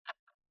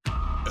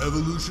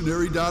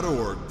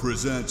Evolutionary.org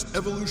presents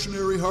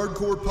Evolutionary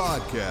Hardcore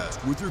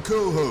Podcast with your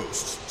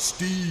co-hosts,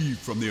 Steve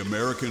from the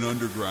American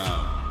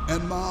Underground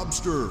and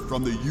Mobster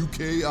from the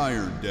UK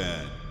Iron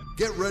Den.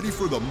 Get ready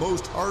for the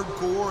most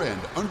hardcore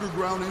and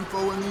underground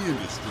info in the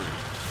industry.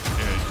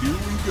 And here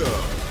we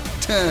go.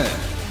 10,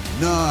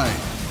 9,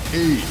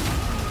 8,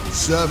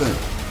 7,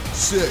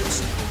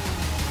 6.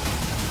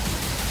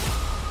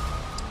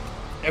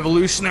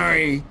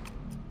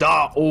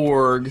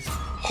 Evolutionary.org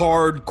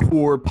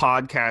hardcore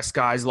podcast,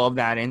 guys. Love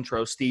that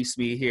intro. Steve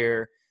Smee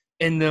here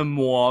in the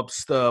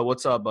Mobster.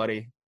 What's up,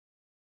 buddy?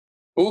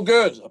 All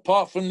good,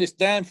 apart from this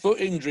damn foot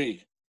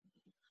injury.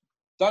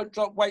 Don't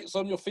drop weights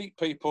on your feet,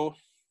 people.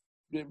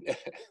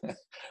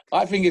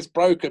 I think it's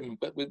broken,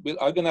 but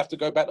I'm going to have to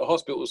go back to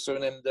hospital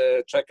soon and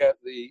check out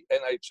the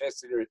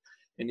NHS here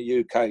in the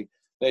UK.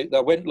 They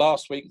went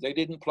last week. They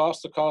didn't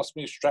plaster cast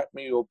me, strap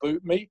me, or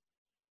boot me.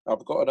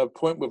 I've got an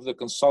appointment with the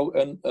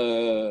consultant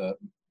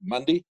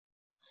Monday,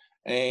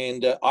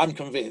 and I'm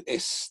convinced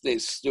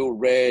it's still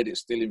red,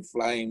 it's still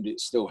inflamed, it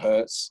still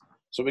hurts.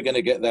 So we're going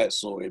to get that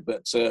sorted.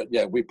 But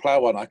yeah, we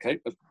plow on. I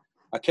kept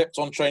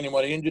on training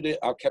when I injured it.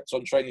 I kept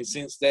on training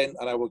since then,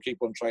 and I will keep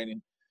on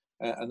training.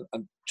 And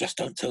just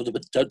don't tell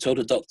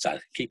the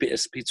doctor. Keep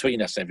it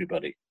between us,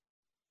 everybody.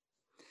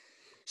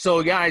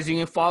 So, guys, you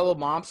can follow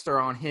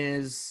Mobster on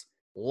his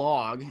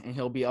log, and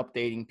he'll be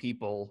updating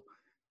people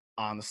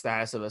on the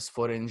status of his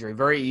foot injury.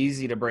 Very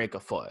easy to break a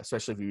foot,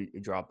 especially if you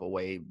drop a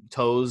weight.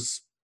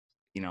 Toes,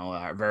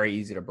 are very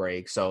easy to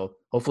break. So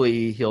hopefully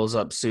he heals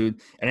up soon.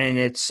 And then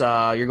it's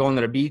you're going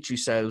to the beach. You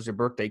said it was your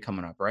birthday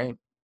coming up, right?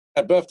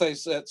 My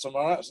birthday's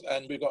tomorrow,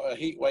 and we've got a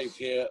heat wave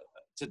here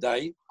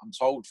today. I'm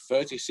told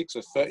 36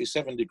 or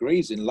 37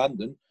 degrees in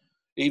London.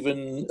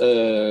 Even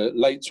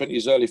late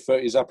 20s, early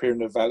 30s up here in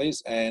the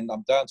valleys. And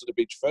I'm down to the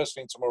beach first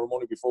thing tomorrow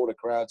morning before the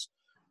crowds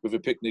with a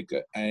picnic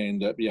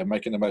and,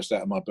 making the most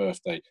out of my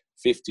birthday.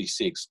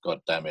 56,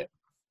 God damn it.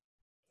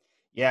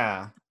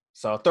 Yeah.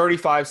 So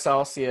 35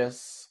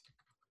 Celsius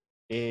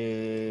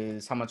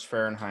is how much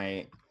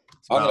Fahrenheit?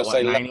 It's about, I'm going to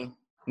say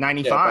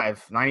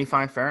 95.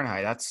 95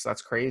 Fahrenheit.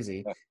 That's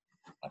crazy. Yeah.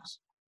 Nice.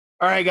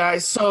 All right,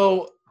 guys.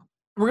 So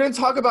we're going to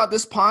talk about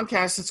this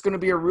podcast. It's going to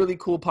be a really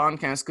cool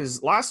podcast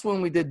because last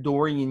one we did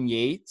Dorian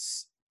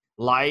Yates,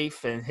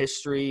 life and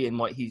history and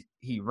what he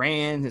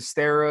ran, his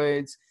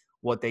steroids,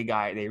 what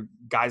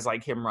guys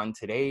like him run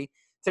today.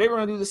 Today we're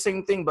going to do the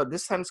same thing, but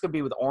this time it's going to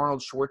be with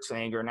Arnold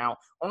Schwarzenegger. Now,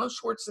 Arnold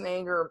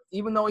Schwarzenegger,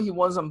 even though he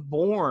wasn't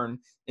born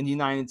in the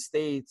United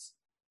States,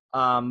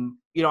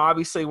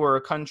 obviously we're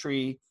a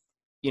country,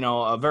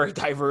 a very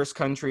diverse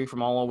country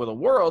from all over the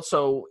world.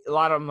 So a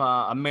lot of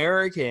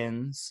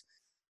Americans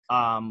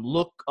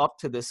look up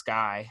to this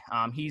guy.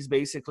 He's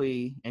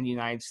basically in the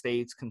United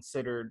States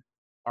considered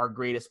our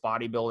greatest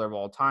bodybuilder of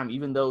all time,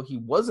 even though he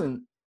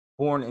wasn't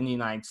born in the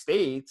United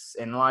States.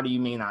 And a lot of you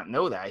may not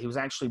know that. He was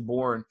actually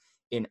born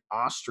in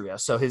Austria.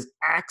 So his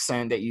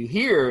accent that you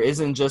hear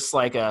isn't just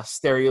like a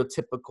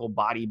stereotypical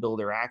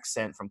bodybuilder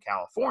accent from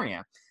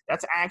California.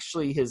 That's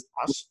actually his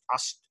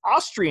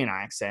Austrian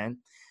accent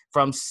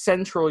from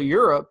Central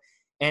Europe.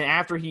 And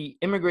after he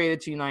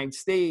immigrated to the United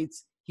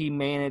States, he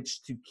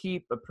managed to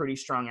keep a pretty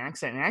strong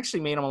accent and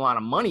actually made him a lot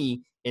of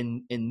money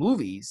in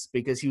movies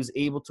because he was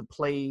able to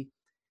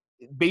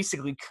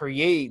basically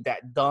create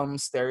that dumb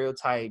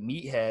stereotype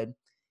meathead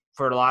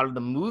for a lot of the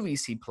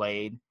movies he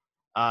played,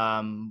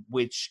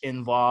 which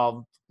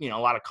involved, a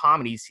lot of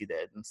comedies he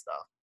did and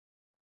stuff.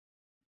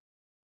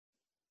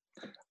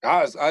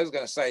 I was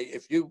going to say,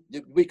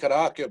 we could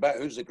argue about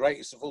who's the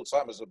greatest of all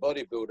time as a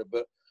bodybuilder,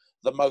 but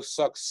the most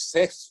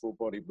successful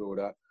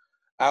bodybuilder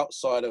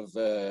outside of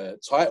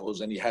titles,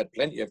 and he had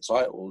plenty of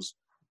titles,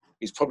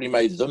 he's probably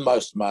made the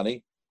most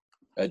money.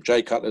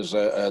 Jay Cutler's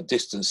a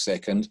distant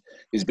second.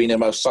 He's been the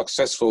most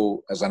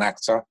successful as an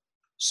actor,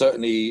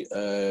 certainly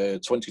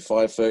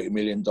 $25-30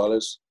 million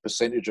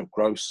percentage of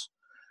gross.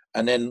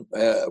 And then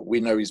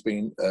we know he's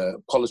been a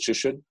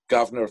politician,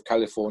 governor of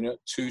California,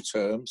 2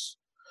 terms.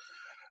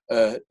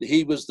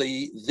 He was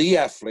the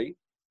athlete,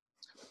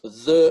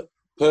 the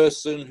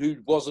person who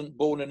wasn't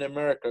born in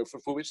America,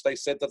 for which they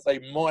said that they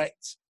might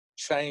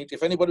change.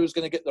 If anybody was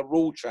going to get the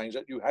rule changed,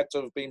 that you had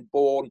to have been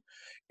born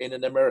in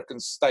an American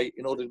state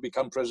in order to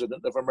become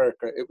president of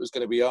America, it was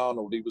going to be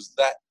Arnold. He was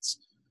that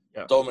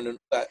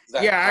dominant. That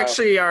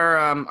actually,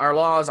 our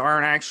laws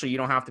aren't actually. You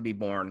don't have to be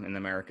born in an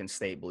American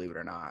state, believe it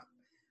or not.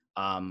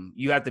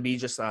 You have to be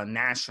just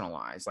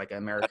nationalized, like an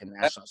American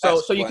national.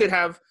 So you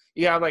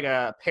have like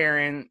a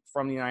parent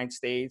from the United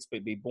States,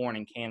 but be born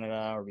in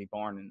Canada or be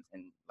born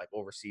in like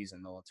overseas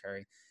in the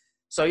military.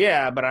 So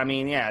yeah, but I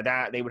mean,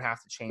 that they would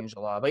have to change the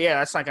law. But yeah,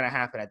 that's not going to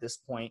happen at this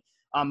point.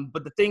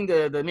 But the thing,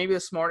 maybe the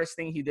smartest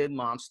thing he did,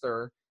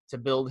 Mobster, to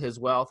build his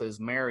wealth is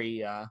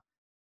marry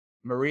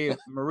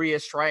Maria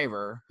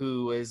Shriver,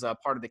 who is a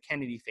part of the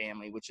Kennedy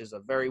family, which is a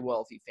very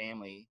wealthy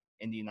family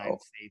in the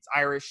United States,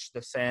 Irish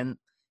descent.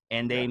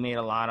 And they made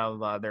a lot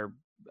of I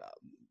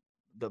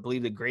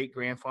believe the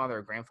great-grandfather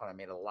or grandfather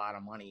made a lot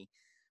of money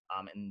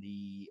in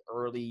the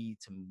early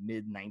to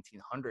mid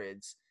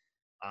 1900s.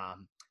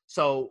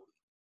 So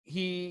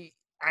he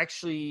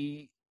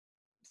actually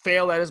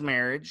failed at his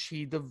marriage.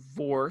 He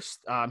divorced.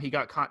 He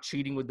got caught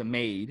cheating with the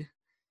maid.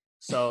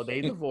 So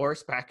they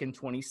divorced back in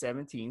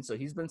 2017. So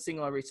he's been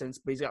single ever since,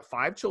 but he's got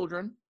 5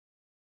 children.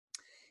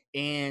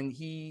 And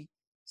he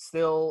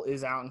still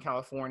is out in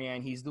California,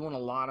 and he's doing a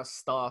lot of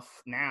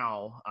stuff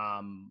now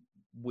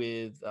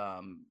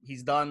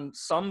he's done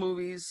some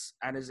movies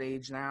at his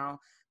age now,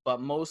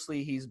 but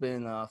mostly he's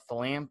been done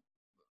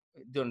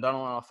a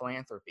lot of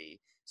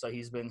philanthropy. So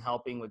he's been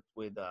helping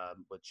with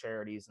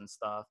charities and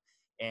stuff.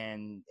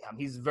 And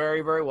he's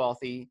very, very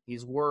wealthy.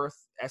 He's worth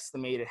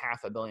estimated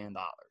 $500 million.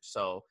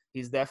 So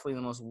he's definitely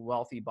the most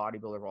wealthy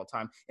bodybuilder of all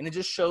time. And it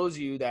just shows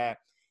you that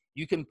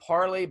you can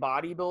parlay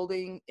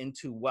bodybuilding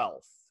into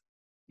wealth.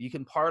 You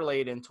can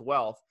parlay it into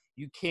wealth.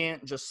 You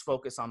can't just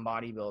focus on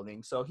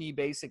bodybuilding. So he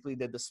basically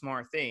did the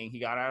smart thing. He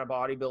got out of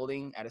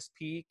bodybuilding at his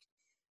peak.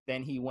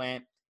 Then he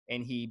went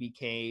and he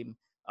became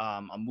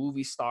a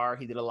movie star.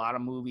 He did a lot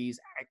of movies,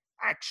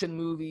 action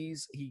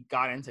movies. He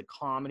got into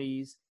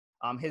comedies.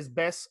 His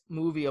best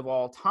movie of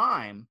all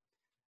time,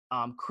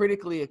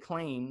 critically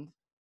acclaimed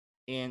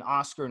and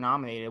Oscar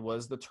nominated,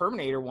 was The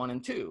Terminator 1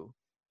 and 2.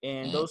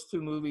 And those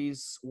 2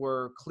 movies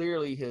were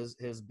clearly his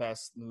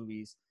best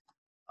movies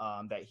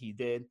that he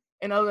did.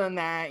 And other than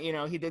that, you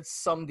know, he did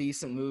some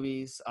decent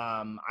movies.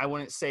 I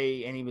wouldn't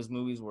say any of his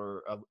movies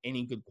were of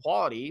any good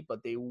quality,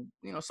 but they, you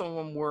know, some of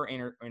them were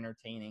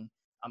entertaining.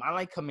 I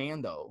like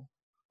Commando.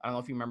 I don't know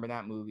if you remember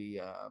that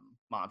movie,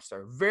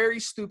 Mobster.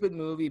 Very stupid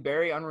movie,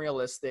 very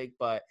unrealistic,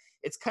 but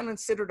it's kind of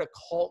considered a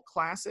cult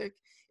classic.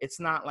 It's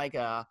not like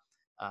a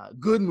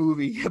good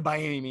movie by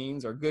any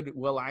means, or good,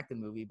 well-acted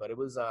movie, but it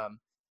was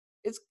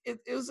it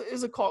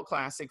is a cult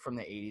classic from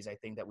the 80s, I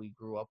think, that we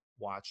grew up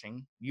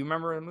watching. You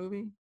remember the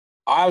movie?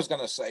 I was going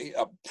to say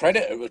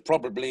Predator was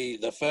probably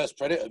the first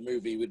Predator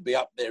movie would be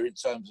up there in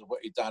terms of what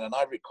he'd done. And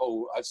I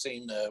recall I've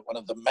seen one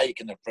of the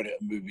making of Predator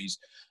movies,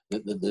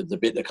 the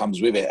bit that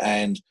comes with it.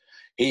 And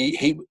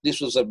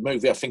this was a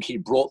movie, I think he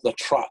brought the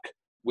truck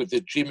with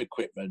the gym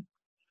equipment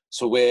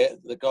to where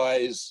the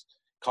guys,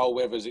 Carl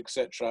Weathers,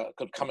 etc.,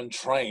 could come and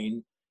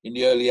train in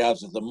the early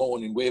hours of the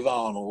morning with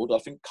Arnold. I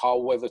think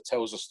Carl Weathers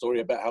tells a story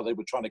about how they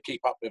were trying to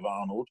keep up with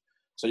Arnold.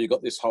 So you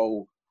got this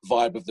whole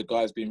vibe of the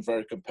guys being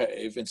very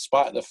competitive, in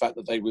spite of the fact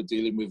that they were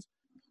dealing with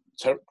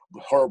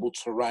horrible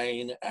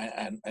terrain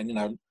and you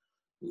know,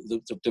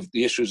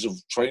 the issues of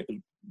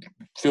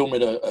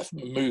filming a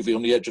movie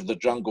on the edge of the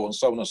jungle and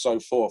so on and so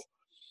forth.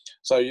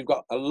 So you've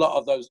got a lot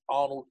of those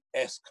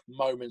Arnold-esque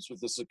moments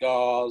with the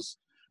cigars,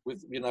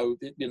 with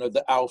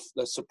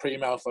the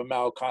supreme alpha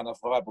male kind of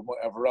vibe and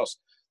whatever else.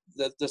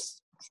 The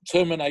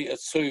Terminator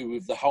 2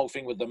 with the whole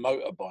thing with the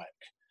motorbike.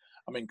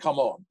 I mean, come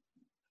on,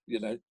 you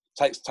know.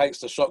 Takes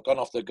the shotgun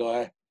off the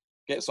guy,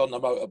 gets on the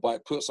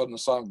motorbike, puts on the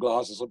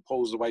sunglasses and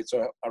pulls away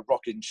to a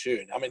rocking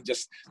tune. I mean,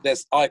 just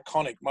there's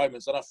iconic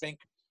moments. And I think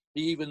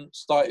he even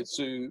started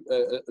to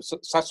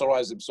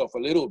satirize himself a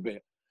little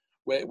bit,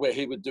 where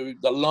he would do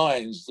the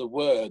lines, the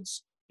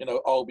words, you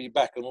know, I'll be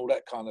back and all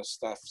that kind of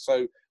stuff.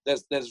 So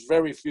there's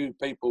very few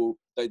people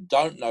that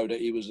don't know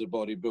that he was a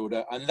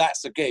bodybuilder. And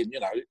that's, again,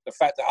 you know, the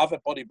fact that other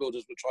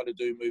bodybuilders were trying to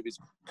do movies,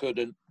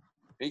 couldn't.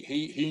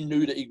 He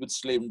knew that he would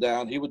slim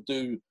down. He would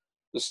do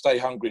the stay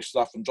hungry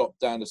stuff and drop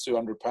down to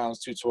 200 pounds,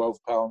 212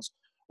 pounds,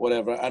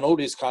 whatever, and all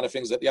these kind of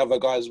things that the other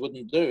guys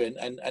wouldn't do,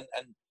 and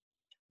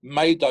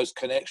made those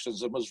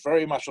connections, and was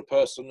very much a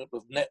person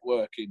of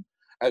networking,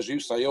 as you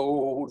say,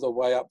 all the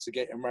way up to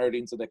getting married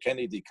into the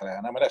Kennedy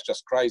clan. I mean, that's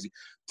just crazy.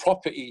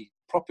 Property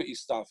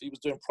stuff. He was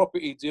doing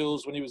property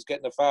deals when he was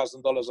getting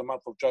 $1,000 a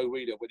month of Joe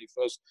Weider when he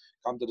first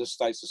come to the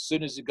States. As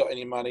soon as he got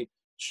any money,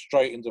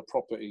 straight into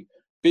property.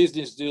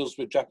 Business deals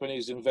with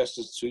Japanese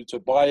investors to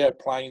buy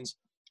airplanes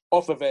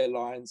off of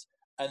airlines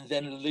and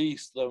then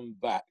lease them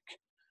back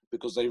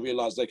because they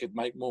realized they could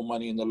make more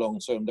money in the long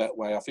term that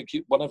way. I think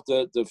one of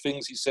the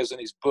things he says in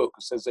his book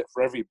says that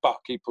for every buck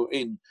he put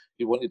in,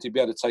 he wanted to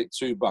be able to take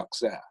 $2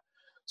 out.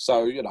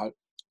 So, you know,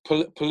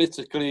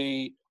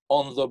 politically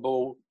on the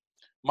ball,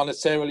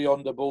 monetarily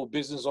on the ball,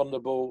 business on the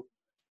ball,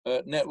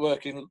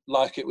 networking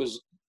like it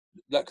was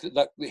like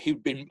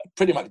he'd been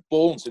pretty much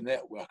born to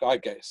network, I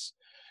guess,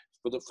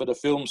 for the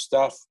film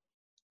stuff.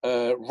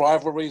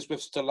 Rivalries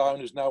with Stallone,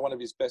 who's now one of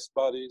his best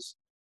buddies.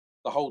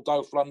 The whole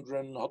Dolph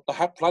Lundgren,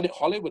 the Planet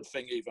Hollywood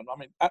thing even. I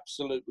mean,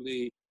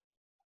 absolutely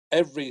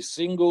every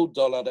single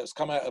dollar that's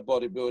come out of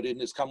bodybuilding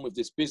has come with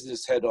this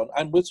business head on.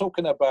 And we're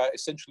talking about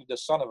essentially the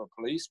son of a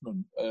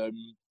policeman.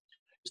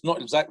 It's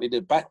not exactly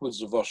the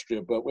backwards of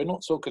Austria, but we're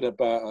not talking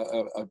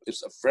about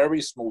it's a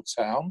very small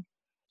town.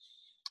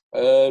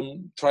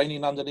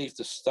 Training underneath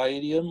the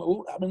stadium.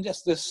 I mean,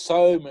 there's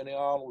so many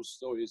Arnold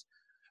stories.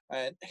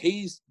 And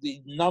he's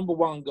the number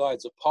one guy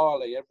to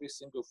parlay every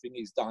single thing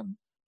he's done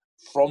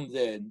from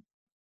then,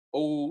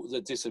 all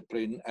the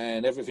discipline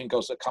and everything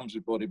else that comes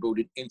with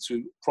bodybuilding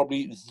into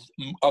probably,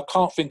 I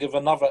can't think of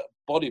another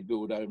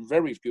bodybuilder, and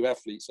very few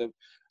athletes have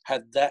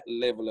had that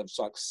level of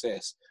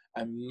success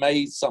and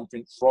made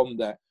something from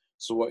that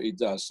to what he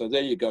does. So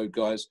there you go,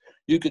 guys.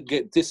 You could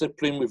get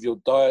discipline with your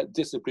diet,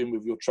 discipline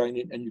with your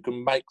training, and you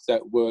can make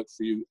that work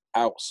for you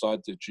outside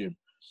the gym.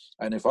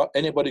 And if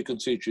anybody can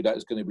teach you that,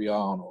 it's going to be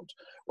Arnold.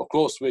 Of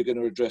course, we're going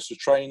to address the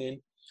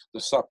training, the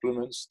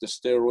supplements, the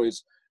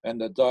steroids, and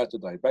the diet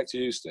today. Back to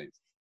you, Steve.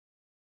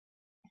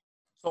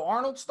 So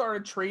Arnold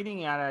started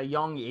training at a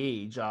young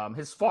age.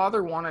 His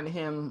father wanted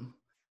him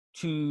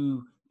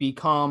to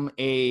become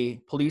a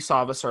police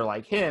officer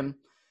like him,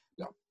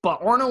 but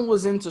Arnold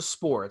was into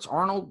sports.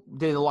 Arnold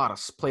played a lot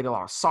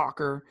of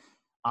soccer.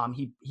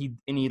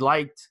 He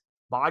liked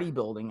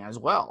bodybuilding as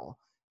well.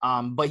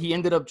 But he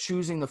ended up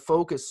choosing to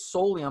focus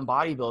solely on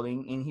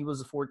bodybuilding, and he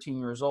was 14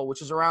 years old,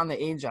 which is around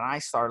the age that I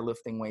started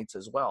lifting weights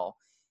as well.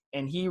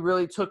 And he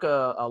really took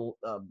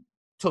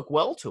took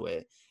well to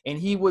it. And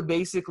he would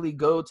basically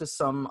go to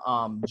some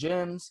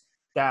gyms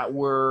that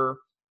were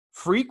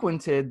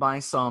frequented by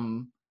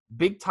some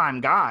big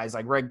time guys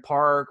like Greg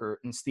Park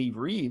and Steve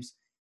Reeves.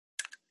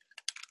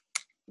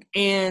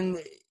 And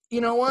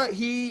you know what?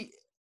 He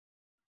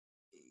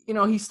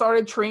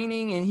started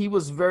training and he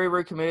was very,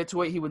 very committed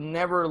to it. He would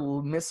never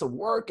miss a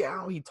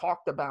workout. He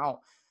talked about,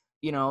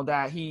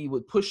 that he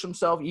would push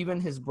himself.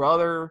 Even his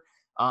brother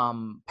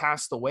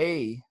passed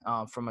away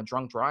from a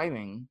drunk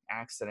driving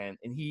accident.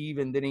 And he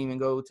didn't even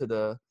go to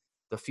the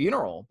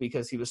funeral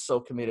because he was so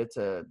committed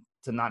to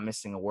not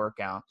missing a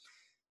workout.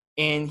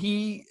 And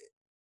he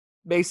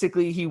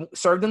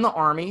served in the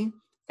army,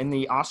 in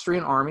the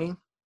Austrian army.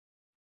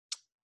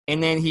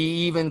 And then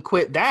he even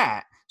quit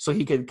that so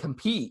he could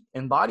compete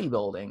in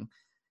bodybuilding.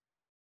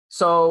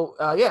 So,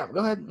 yeah,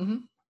 go ahead. Mm-hmm.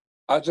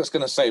 I was just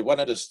going to say, one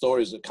of the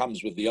stories that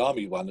comes with the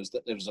army one is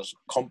that there's a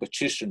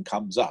competition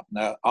comes up.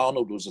 Now,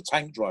 Arnold was a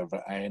tank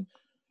driver, and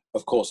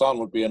of course,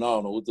 Arnold being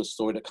Arnold, the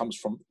story that comes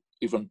from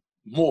even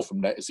more from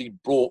that is he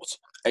brought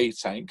a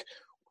tank,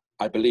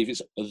 I believe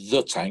it's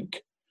the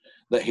tank,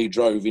 that he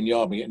drove in the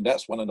army, and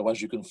that's one of the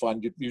ones you can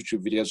find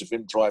YouTube videos of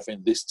him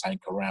driving this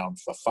tank around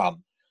for fun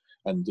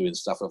and doing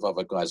stuff with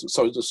other guys.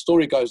 So the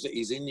story goes that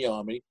he's in the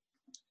army.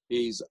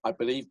 He's, I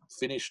believe,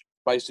 finished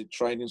basic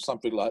training,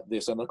 something like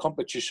this, and a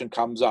competition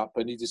comes up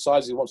and he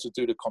decides he wants to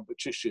do the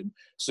competition.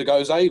 So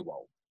goes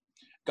AWOL,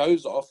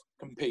 goes off,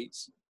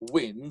 competes,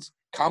 wins,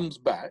 comes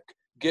back,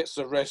 gets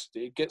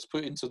arrested, gets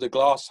put into the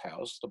glass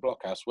house, the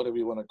blockhouse, whatever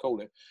you want to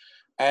call it.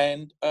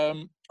 And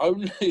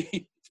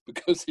only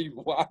because he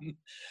won,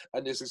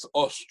 and there's this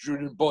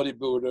Austrian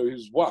bodybuilder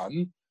who's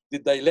won,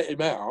 did they let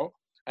him out.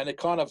 And they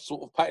kind of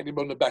sort of patted him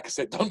on the back and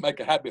said, don't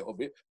make a habit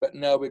of it, but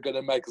now we're going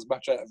to make as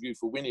much out of you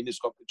for winning this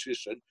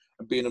competition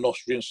and being an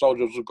Austrian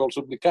soldier as we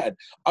possibly can.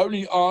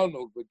 Only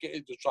Arnold would get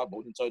into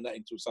trouble and turn that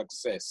into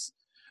success.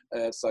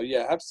 So,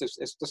 yeah, it's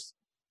just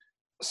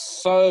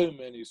so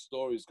many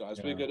stories, guys.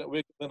 Yeah. We're going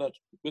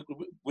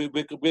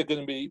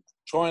to be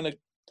trying to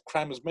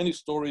cram as many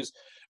stories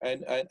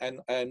and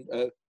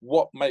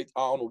what made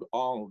Arnold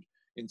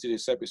into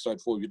this episode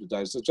for you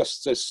today. So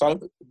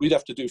we'd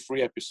have to do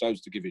 3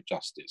 episodes to give it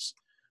justice.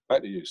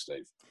 Back to you,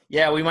 Steve.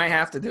 Yeah, we might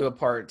have to do a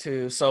part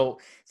 2. So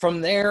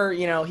from there,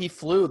 he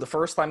flew the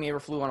first time he ever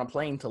flew on a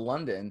plane to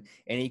London,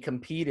 and he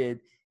competed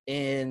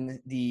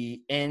in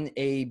the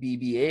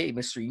NABBA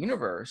Mr.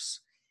 Universe,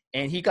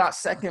 and he got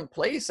second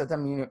place at the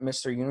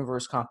Mr.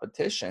 Universe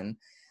competition.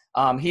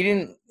 He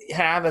didn't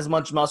have as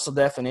much muscle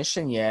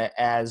definition yet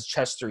as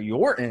Chester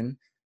Yorton,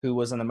 who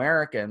was an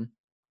American,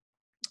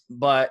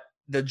 but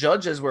the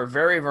judges were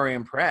very, very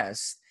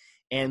impressed.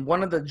 And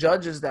one of the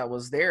judges that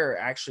was there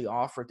actually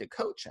offered to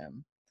coach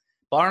him.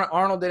 But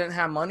Arnold didn't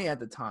have money at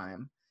the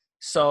time.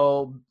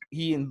 So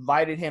he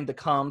invited him to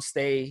come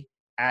stay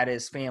at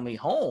his family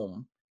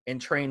home and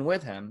train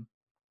with him.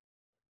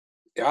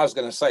 Yeah, I was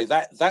going to say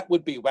that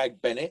would be Wag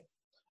Bennett.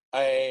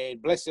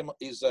 And bless him,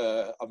 he's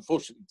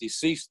unfortunately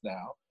deceased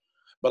now.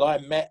 But I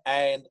met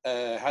and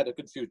had a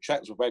good few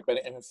chats with Wag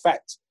Bennett. And in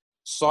fact,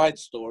 side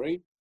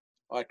story,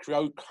 I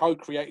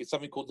co-created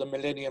something called the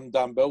Millennium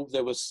Dumbbell.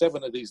 There were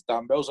 7 of these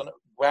dumbbells, and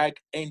Wag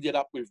ended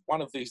up with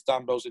one of these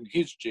dumbbells in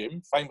his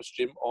gym, famous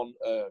gym on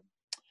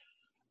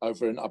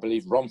over in, I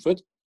believe,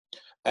 Romford.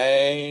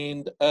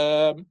 And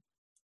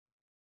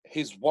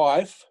his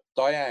wife,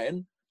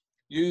 Diane,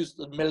 used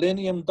the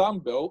Millennium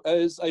Dumbbell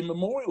as a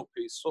memorial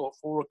piece for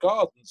a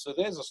garden. So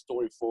there's a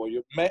story for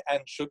you. Met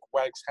and shook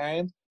Wag's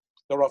hand.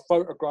 There are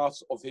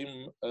photographs of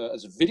him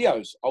as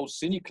videos, old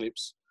cine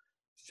clips,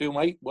 film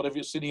 8, whatever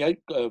it's Cine 8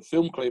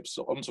 film clips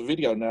onto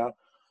video now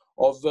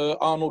of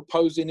Arnold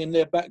posing in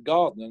their back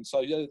garden. And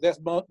so yeah, there's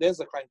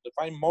a claim to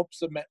fame.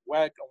 Mobster met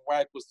Wag, and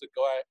Wag was the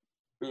guy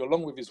who,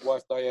 along with his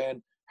wife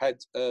Diane,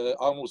 had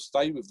Arnold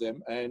stay with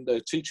them and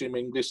teach him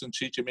English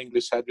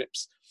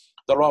habits.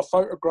 There are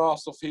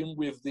photographs of him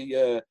with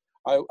the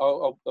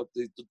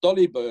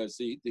dolly birds,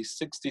 the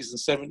 60s and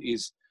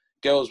 70s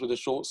girls with the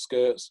short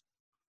skirts,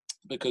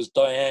 because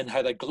Diane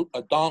had a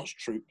dance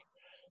troupe.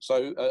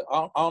 So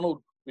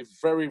Arnold, with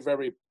very,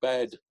 very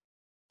bad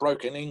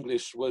broken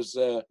English, was,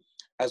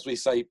 as we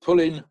say,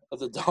 pulling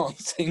the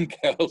dancing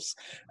girls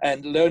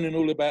and learning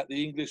all about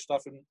the English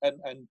stuff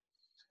and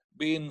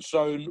being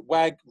shown.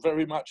 Wag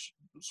very much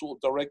sort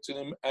of directing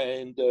him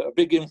and a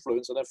big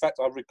influence. And in fact,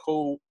 I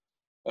recall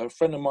a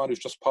friend of mine who's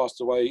just passed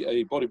away,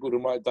 a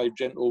bodybuilder like Dave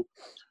Gentle,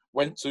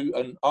 went to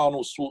an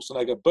Arnold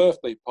Schwarzenegger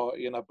birthday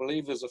party, and I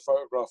believe there's a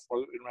photograph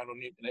floating around on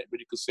the internet where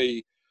you can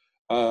see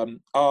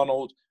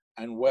Arnold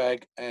and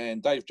Wag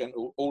and Dave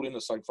Gentle all in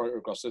the same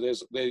photograph. So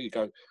there you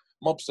go.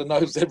 Mobster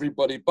knows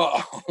everybody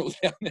but Arnold.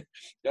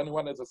 The only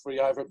one of the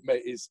three I haven't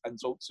met and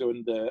talked to,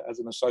 and as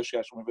an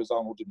association with, is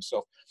Arnold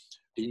himself.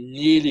 He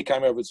nearly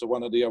came over to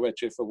one of the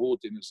OHF award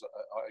dinners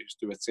I used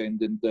to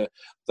attend, and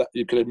that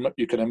you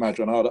can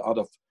imagine I'd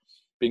have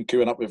been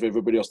queuing up with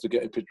everybody else to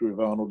get a picture with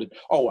Arnold.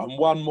 Oh, and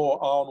one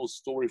more Arnold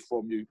story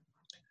from you.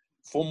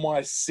 For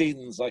my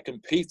sins, I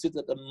competed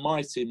at the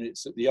Mighty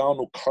Mitts at the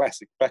Arnold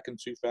Classic back in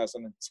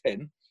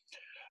 2010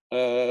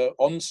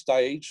 on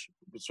stage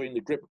between the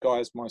grip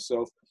guys,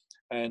 myself,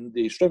 and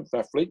the strength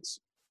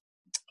athletes.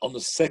 On the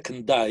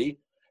second day,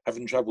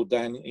 having travelled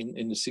down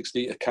in the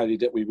 6-litre caddy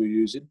that we were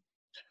using,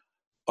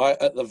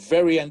 at the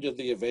very end of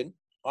the event,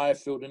 I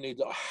feel the need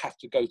that I have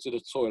to go to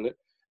the toilet.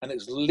 And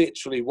it's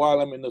literally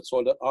while I'm in the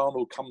toilet,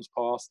 Arnold comes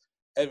past,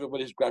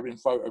 everybody's grabbing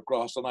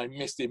photographs, and I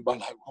missed him by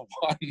like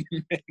 1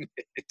 minute.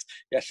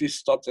 He actually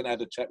stopped and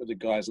had a chat with the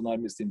guys, and I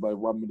missed him by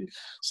 1 minute.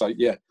 So,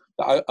 yeah,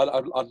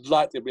 I'd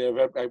like to be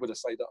able to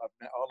say that I've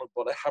met Arnold,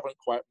 but I haven't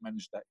quite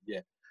managed that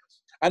yet.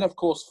 And, of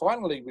course,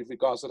 finally, with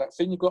regards to that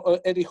thing, you've got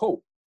Eddie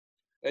Hall.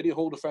 Eddie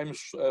Hall, the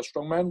famous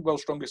strongman,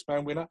 World's Strongest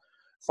Man winner,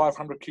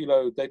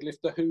 500-kilo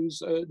deadlifter,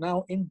 who's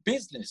now in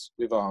business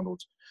with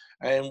Arnold.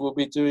 And we'll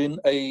be doing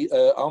a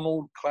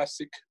Arnold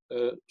Classic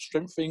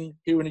strength thing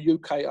here in the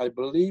UK, I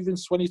believe, in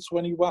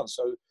 2021.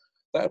 So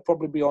that'll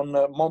probably be on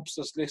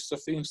Mobster's list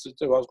of things to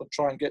do. I was going to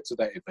try and get to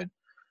that event.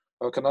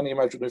 I can only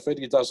imagine if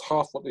Eddie does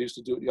half what they used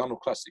to do at the Arnold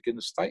Classic in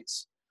the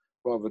States,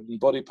 rather than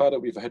body powder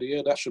we've had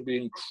here, that should be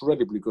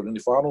incredibly good. And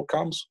if Arnold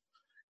comes,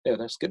 yeah,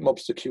 let's get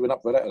Mobster queuing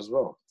up for that as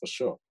well, for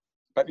sure.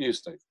 Back to you,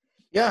 Steve.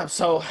 Yeah,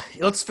 so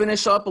let's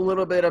finish up a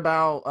little bit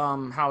about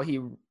how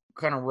he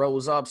kind of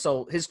rose up.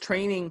 So his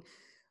training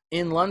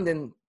in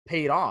London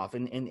paid off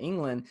in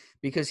England,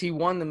 because he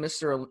won the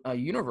Mr.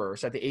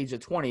 Universe at the age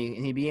of 20,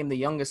 and he became the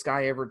youngest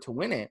guy ever to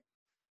win it.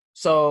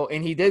 So,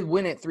 and he did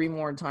win it 3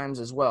 more times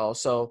as well.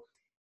 So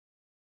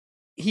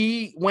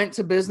he went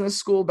to business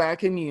school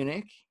back in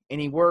Munich, and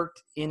he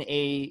worked in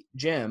a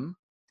gym,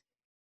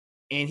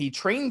 and he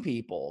trained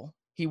people.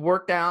 He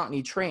worked out and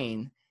he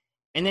trained.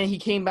 And then he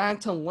came back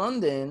to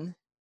London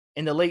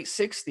in the late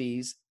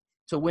 60s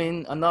to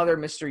win another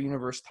Mr.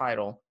 Universe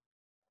title.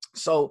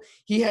 So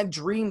he had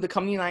dreamed to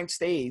come to the United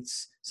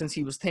States since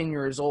he was 10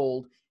 years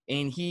old,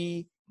 and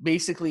he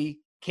basically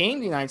came to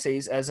the United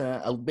States as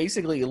a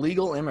basically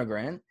illegal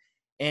immigrant,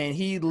 and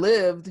he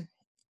lived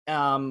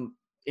in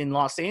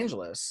Los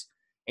Angeles,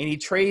 and he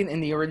trained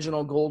in the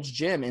original Gold's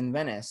Gym in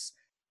Venice.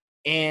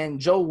 And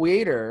Joe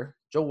Weider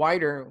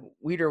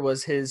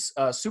was his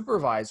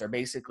supervisor,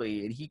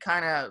 basically, and he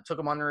kind of took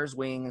him under his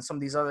wing, and some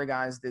of these other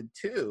guys did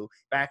too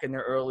back in the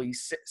early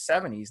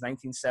 70s,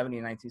 1970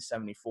 and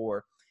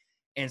 1974.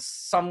 And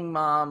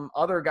some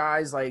other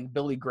guys like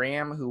Billy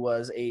Graham, who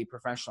was a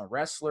professional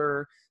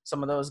wrestler,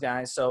 some of those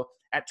guys. So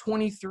at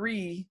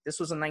 23, this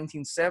was in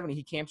 1970,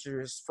 he came to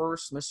his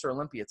first Mr.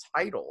 Olympia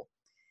title,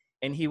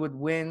 and he would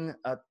win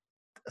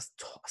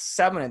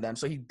 7 of them.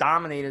 So he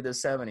dominated the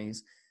 70s,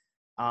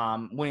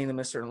 winning the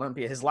Mr.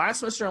 Olympia. His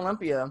last Mr.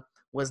 Olympia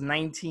was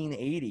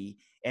 1980,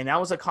 and that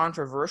was a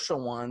controversial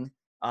one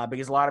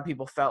because a lot of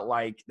people felt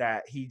like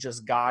that he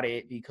just got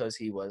it because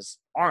he was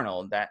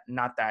Arnold,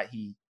 not that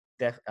he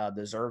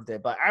deserved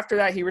it. But after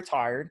that, he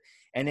retired,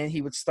 and then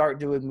he would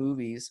start doing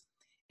movies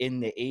in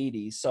the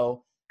 80s.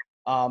 So,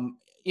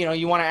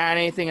 you want to add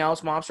anything else,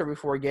 Mobster,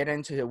 before we get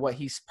into what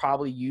he's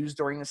probably used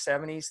during the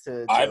 70s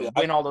to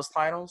win all those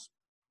titles?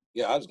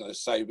 Yeah, I was going to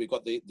say, we've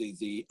got the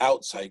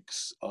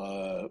outtakes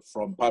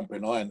from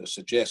Pumping Iron that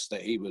suggest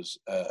that he was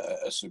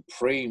a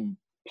supreme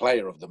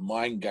player of the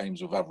mind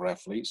games with other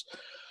athletes.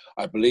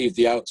 I believe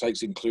the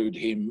outtakes include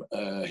him.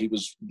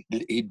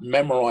 He'd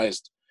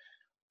memorized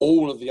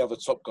all of the other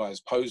top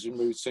guys' posing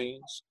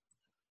routines.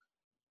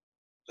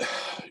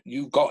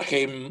 You've got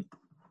him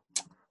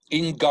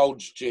in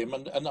Gold's Gym,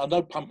 and I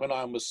know Pumping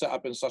Iron was set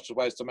up in such a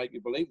way as to make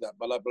you believe that,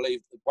 but I believe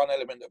one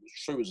element that was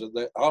true is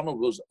that Arnold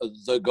was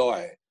the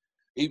guy.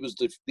 He was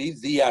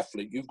the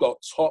athlete. You've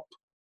got top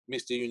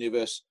Mr.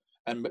 Universe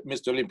and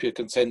Mr. Olympia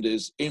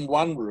contenders in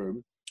one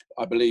room,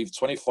 I believe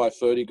 25,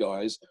 30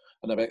 guys,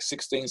 and about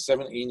 16,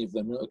 17 of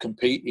them are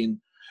competing,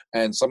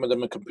 and some of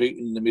them are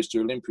competing in the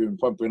Mr. Olympia and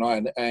Pumping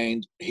Iron,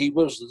 and he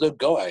was the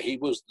guy. He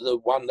was the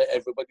one that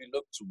everybody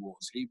looked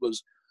towards. He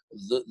was,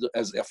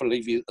 as I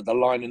believe the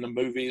line in the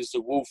movie is,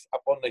 the wolf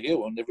up on the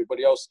hill, and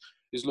everybody else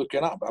is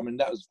looking up. I mean,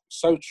 that was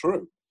so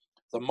true.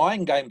 The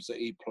mind games that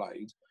he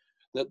played,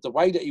 the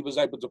way that he was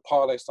able to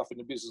parlay stuff in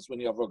the business when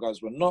the other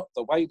guys were not,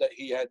 the way that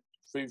he had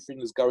 3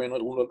 things going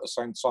on all at the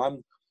same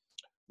time,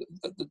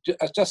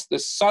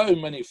 there's so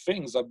many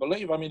things, I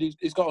believe. I mean,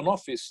 he's got an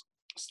office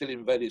still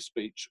in Venice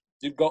Beach.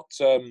 You've got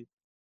the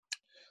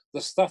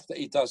stuff that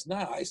he does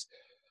now. It's,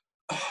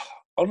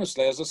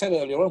 honestly, as I said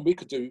earlier on, we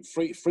could do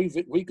 3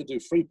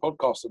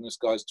 podcasts on this,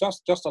 guys,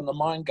 just on the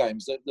mind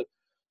games.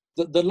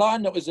 the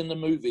line that was in the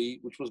movie,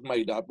 which was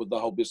made up with the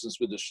whole business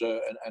with the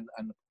shirt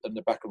and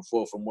the back and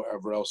forth and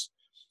whatever else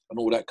and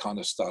all that kind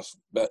of stuff.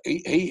 But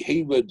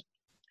he'd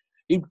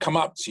come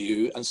up to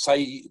you and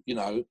say, you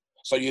know,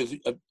 so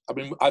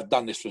I've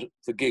done this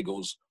for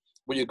giggles,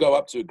 where you go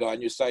up to a guy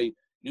and you say,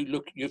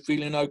 you're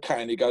feeling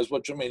okay, and he goes,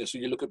 what do you mean? So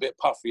you look a bit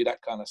puffy,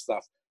 that kind of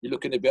stuff. You're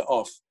looking a bit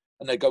off,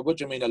 and they go, what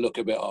do you mean I look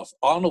a bit off?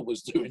 Arnold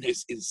was doing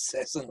this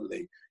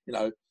incessantly, you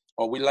know.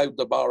 Or we load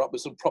the bar up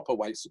with some proper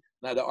weights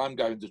now that I'm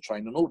going to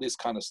train, and all this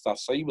kind of stuff.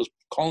 So he was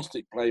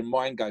constantly playing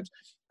mind games,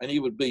 and he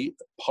would be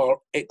par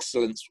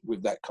excellence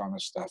with that kind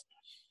of stuff.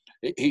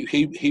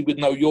 He would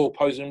know your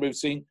posing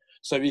routine,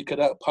 so he could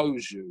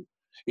outpose you.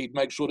 He'd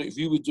make sure that if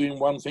you were doing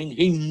one thing,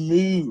 he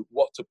knew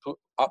what to put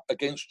up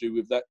against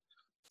you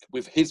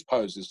with his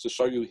poses to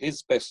show you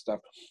his best stuff.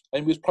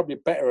 And he was probably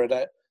better at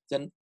that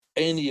than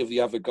any of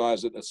the other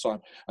guys at the time.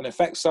 And in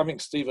fact, something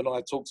Steve and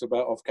I talked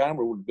about off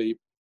camera would be,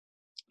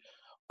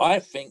 I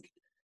think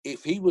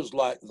if he was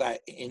like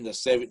that in the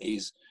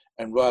 70s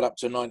and right up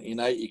to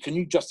 1980, can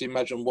you just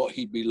imagine what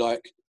he'd be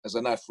like as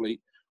an athlete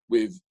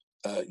with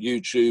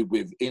YouTube,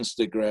 with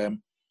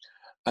Instagram,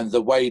 and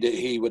the way that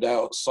he would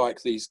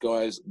out-psych these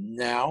guys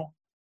now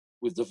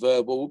with the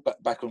verbal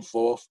back and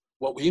forth?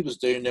 What he was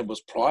doing then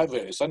was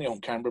private. It's only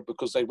on camera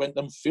because they went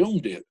and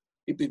filmed it.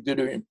 He'd be doing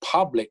it in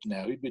public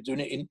now. He'd be doing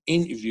it in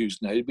interviews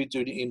now. He'd be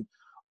doing it in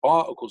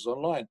articles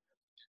online.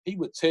 He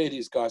would tear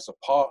these guys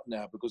apart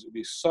now because it'd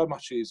be so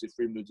much easier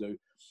for him to do.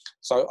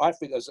 So I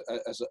think as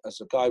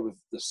a guy with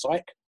the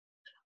psych,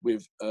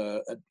 with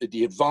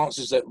the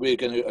advances that we're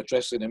going to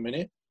address in a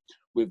minute,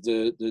 with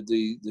the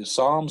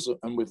SARMs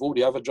and with all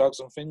the other drugs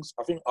and things,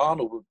 I think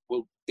Arnold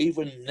will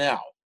even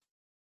now,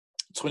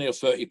 20 or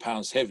 30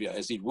 pounds heavier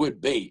as he would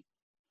be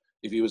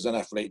if he was an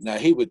athlete now,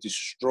 he would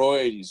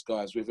destroy these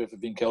guys with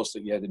everything else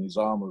that he had in his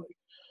armory.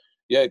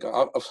 Yeah,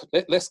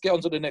 let's get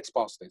on to the next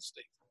part,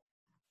 Steve.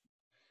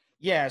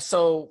 Yeah,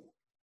 so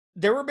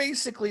there were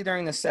basically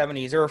during the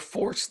 70s, there were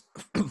four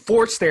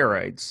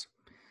steroids,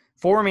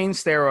 four main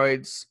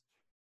steroids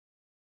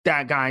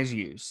that guys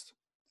used.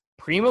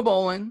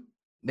 Primobolan,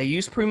 they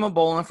used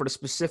Primobolan for the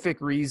specific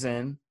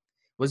reason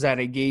was that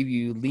it gave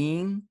you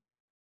lean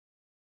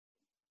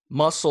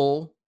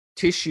muscle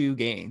tissue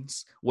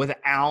gains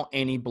without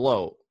any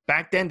bloat.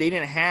 Back then, they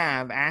didn't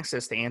have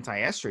access to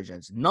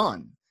anti-estrogens,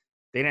 none.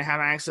 They didn't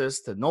have access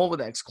to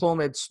Nolvadex,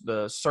 Clomid,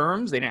 the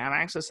SERMs. They didn't have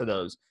access to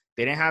those.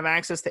 They didn't have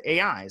access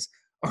to AIs.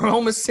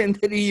 Aromacin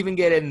didn't even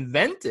get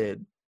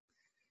invented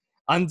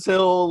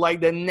until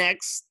like the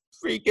next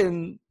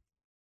freaking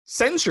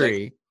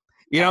century.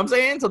 You know what I'm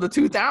saying? Until the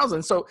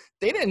 2000s. So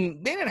they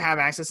didn't have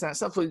access to that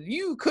stuff. So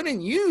you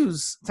couldn't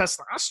use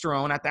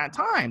testosterone at that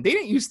time. They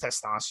didn't use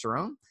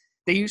testosterone.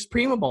 They used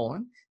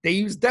Primobolan. They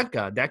used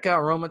Deca. Deca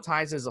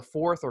aromatizes a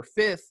fourth or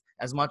fifth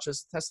as much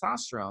as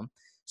testosterone.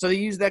 So they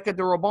used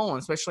Decadurabolin,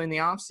 especially in the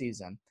off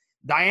season.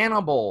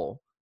 Dianabol.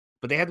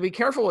 But they had to be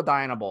careful with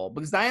Dianabol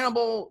because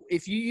Dianabol,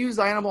 if you use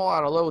Dianabol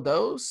at a low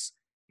dose,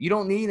 you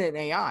don't need an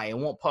AI. It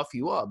won't puff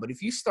you up. But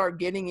if you start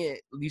getting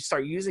it, you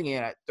start using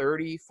it at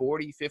 30,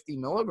 40, 50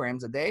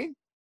 milligrams a day,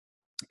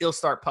 it'll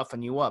start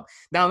puffing you up.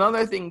 Now,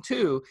 another thing,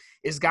 too,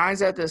 is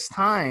guys at this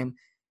time,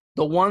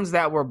 the ones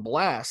that were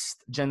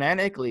blessed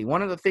genetically,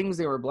 one of the things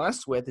they were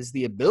blessed with is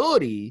the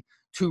ability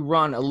to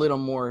run a little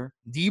more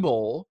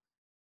D-Bol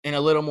and a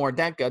little more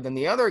Deca than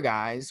the other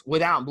guys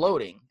without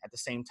bloating at the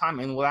same time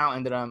and without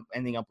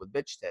ending up with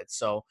bitch tits.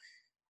 So,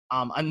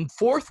 and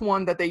fourth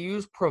one that they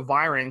used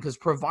Proviron, because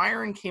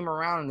Proviron came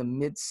around in the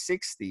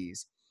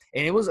mid-60s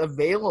and it was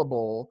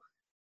available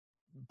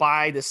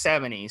by the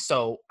 70s.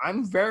 So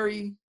I'm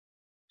very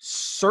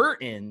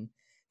certain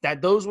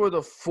that those were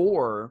the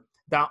four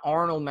that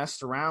Arnold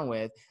messed around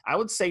with. I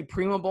would say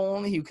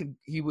Primobolan,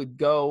 he would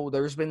go.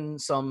 There's been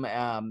some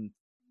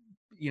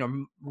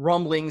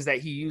rumblings that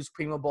he used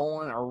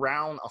Primobolan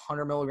around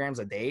 100 milligrams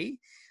a day.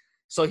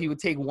 So he would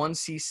take 1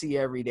 cc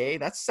every day.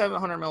 That's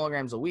 700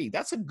 milligrams a week.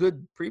 That's a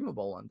good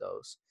Primobolan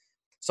dose.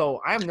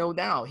 So I have no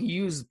doubt he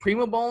used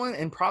Primobolan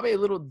and probably a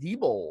little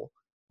D-Bol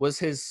was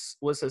his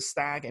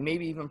stack, and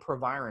maybe even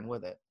Proviron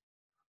with it.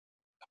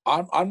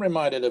 I'm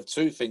reminded of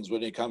two things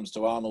when it comes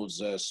to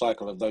Arnold's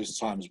cycle of those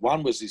times.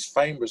 One was his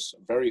famous,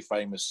 very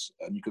famous,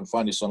 and you can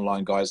find this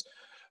online, guys,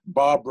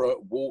 Barbara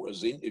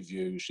Walters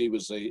interview. She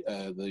was in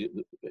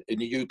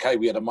the UK.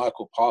 We had a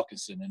Michael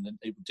Parkinson,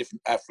 and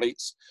different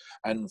athletes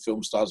and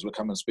film stars would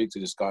come and speak to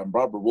this guy. And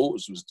Barbara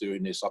Walters was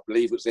doing this. I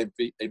believe it was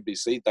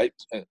NBC.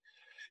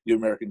 You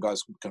American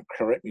guys can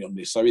correct me on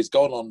this. So he's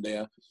gone on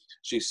there.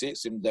 She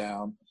sits him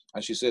down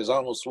and she says,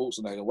 Arnold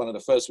Schwarzenegger, one of the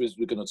first things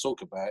we're going to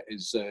talk about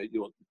is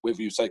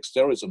whether you take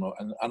steroids or not.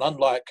 And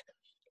unlike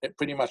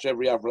pretty much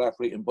every other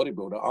athlete and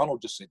bodybuilder,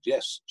 Arnold just said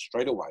yes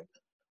straight away,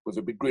 with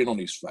a big grin on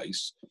his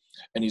face,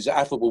 and his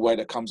affable way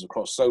that comes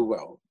across so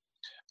well.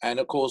 And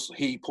of course,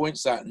 he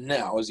points out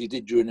now, as he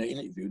did during the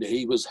interview, that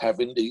he was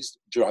having these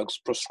drugs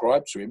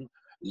prescribed to him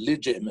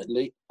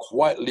legitimately,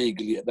 quite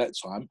legally at that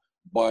time,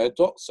 by a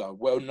doctor,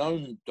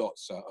 well-known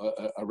doctor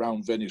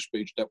around Venice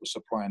Beach that was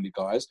supplying the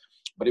guys.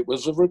 But it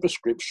was of a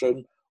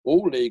prescription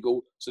all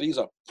legal. So these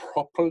are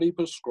properly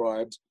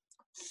prescribed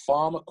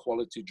pharma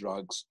quality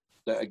drugs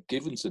that are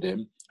given to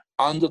them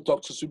under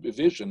doctor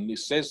supervision. He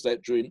says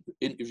that during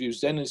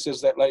interviews then, and he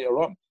says that later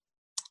on.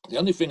 The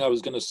only thing I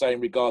was going to say in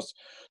regards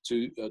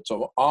to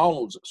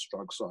Arnold's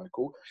drug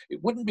cycle, it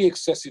wouldn't be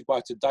excessive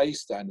by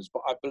today's standards,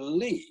 but I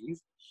believe,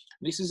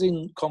 and this is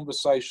in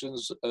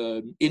conversations,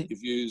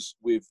 interviews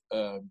with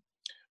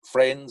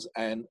friends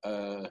and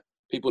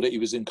people that he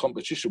was in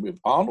competition with,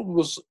 Arnold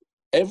was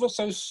ever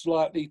so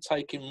slightly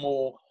taking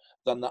more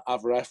than the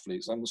other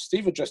athletes. And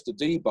Steve addressed the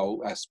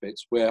debol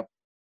aspects, where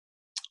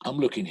I'm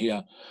looking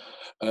here,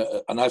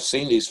 and I've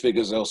seen these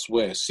figures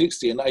elsewhere,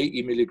 60 and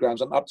 80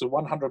 milligrams and up to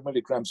 100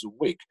 milligrams a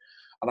week.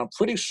 And I'm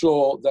pretty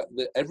sure that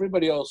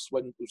everybody else,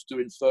 when it was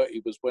doing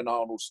 30, was when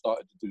Arnold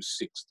started to do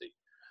 60.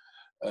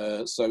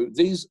 So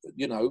these,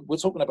 we're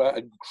talking about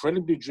an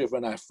incredibly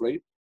driven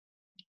athlete,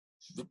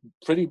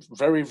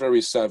 very,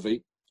 very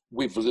savvy,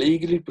 with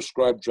legally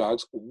prescribed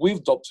drugs,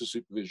 with doctor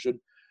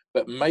supervision,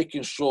 but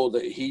making sure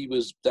that he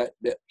was that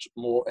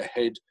more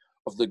ahead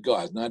of the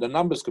guys. Now, the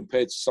numbers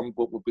compared to some of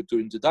what we're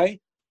doing today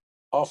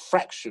are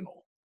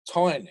fractional,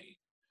 tiny.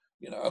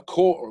 A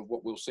quarter of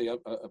what we'll see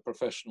a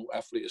professional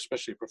athlete,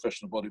 especially a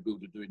professional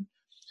bodybuilder, doing.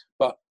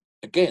 But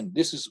again,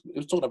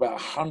 we're talking about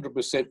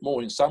 100%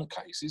 more in some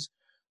cases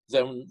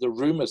than the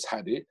rumors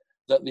had it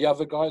that the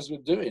other guys were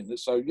doing.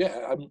 So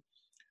yeah,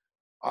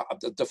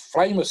 the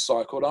famous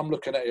cycle, and I'm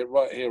looking at it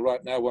right here,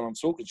 right now, when I'm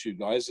talking to you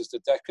guys, is the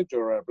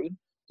Decadurabolin,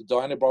 the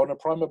Dianabol, and the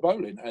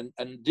Primobolan,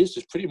 and this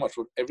is pretty much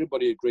what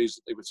everybody agrees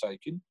that they were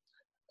taking.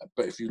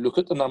 But if you look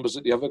at the numbers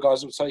that the other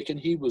guys were taking,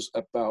 he was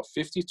about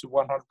 50 to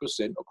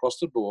 100% across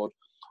the board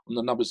on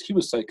the numbers he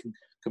was taking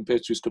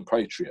compared to his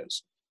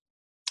compatriots.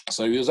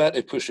 So he was out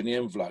there pushing the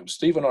envelope.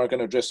 Steve and I are going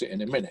to address it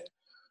in a minute.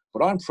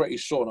 But I'm pretty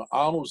sure that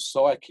Arnold's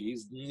psyche,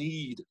 his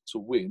need to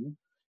win,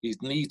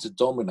 his need to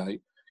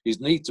dominate, his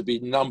need to be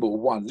number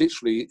one,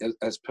 literally,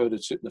 as per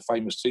the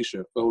famous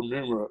T-shirt, El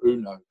Numero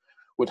Uno,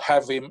 would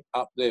have him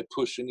up there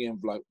pushing the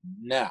envelope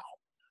now,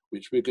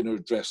 which we're going to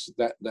address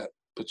that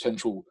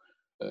potential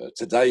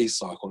today's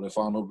cycle. If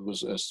Arnold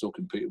was still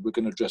competing, we're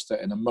going to address that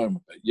in a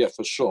moment. But yeah,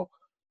 for sure,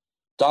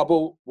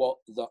 double what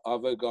the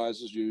other guys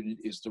is using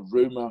is the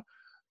rumor,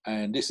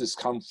 and this has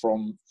come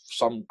from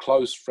some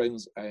close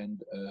friends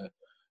and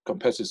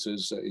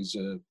competitors that he's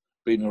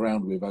been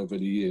around with over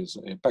the years.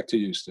 Back to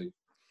you, Steve.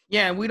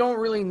 Yeah, we don't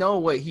really know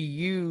what he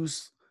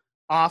used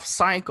off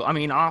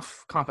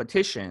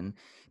competition,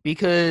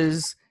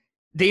 because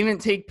they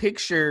didn't take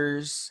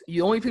pictures.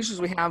 The only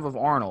pictures we have of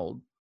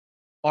Arnold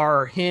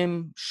are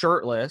him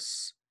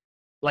shirtless,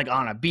 like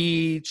on a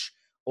beach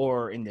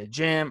or in the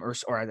gym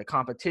or at the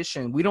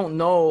competition. We don't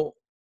know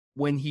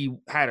when he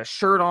had a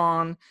shirt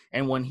on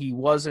and when he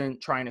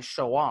wasn't trying to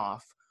show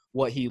off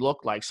what he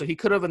looked like. So he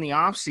could have, in the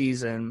off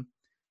season,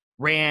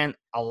 ran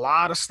a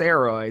lot of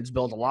steroids,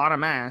 built a lot of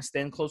mass,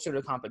 then closer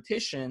to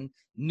competition,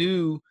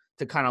 knew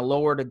to kind of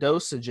lower the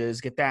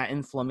dosages, get that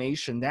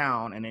inflammation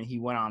down, and then he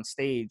went on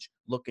stage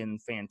looking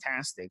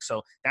fantastic.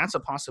 So that's a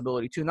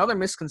possibility too. Another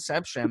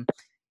misconception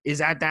is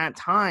at that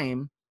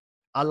time,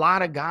 a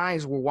lot of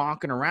guys were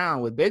walking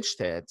around with bitch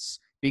tits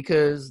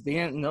because they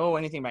didn't know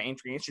anything about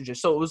anti-estrogen.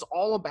 So it was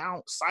all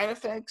about side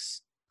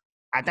effects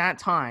at that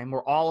time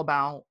were all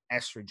about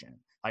estrogen,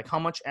 like how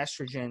much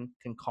estrogen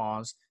can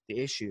cause the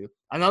issue.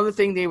 Another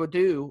thing they would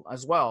do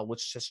as well,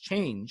 which just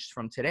changed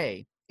from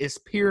today, is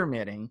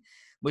pyramiding,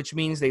 which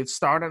means they'd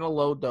start at a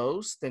low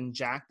dose, then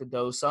jack the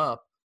dose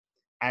up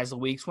as the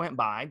weeks went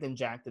by, then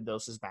jack the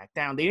doses back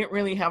down. They didn't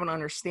really have an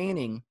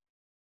understanding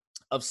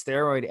of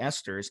steroid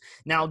esters.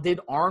 Now,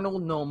 did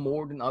Arnold know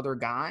more than other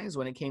guys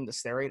when it came to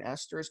steroid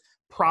esters?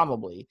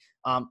 Probably.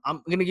 I'm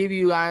going to give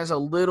you guys a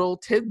little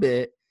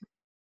tidbit,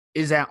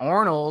 is that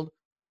Arnold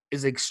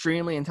is an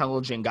extremely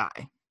intelligent guy.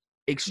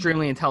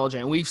 Extremely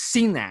intelligent. And we've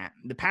seen that.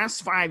 The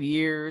past 5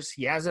 years,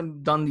 he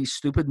hasn't done these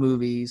stupid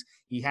movies.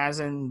 He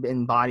hasn't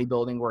been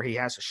bodybuilding where he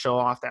has to show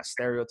off that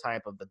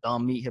stereotype of the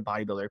dumb meathead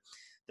bodybuilder.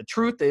 The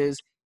truth is,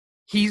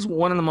 he's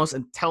one of the most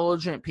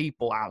intelligent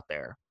people out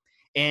there.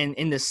 And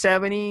in the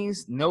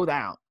 70s, no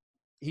doubt,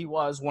 he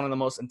was one of the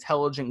most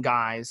intelligent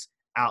guys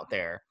out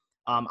there.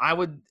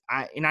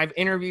 I've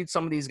interviewed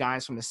some of these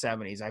guys from the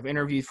 70s. I've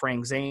interviewed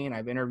Frank Zane.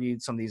 I've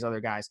interviewed some of these other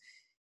guys.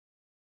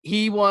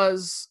 He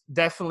was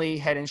definitely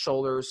head and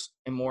shoulders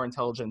and more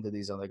intelligent than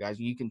these other guys.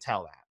 You can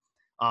tell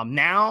that.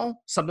 Now,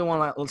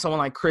 someone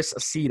like Chris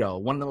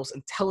Aceto, one of the most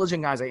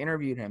intelligent guys. I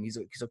interviewed him. He's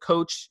a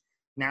coach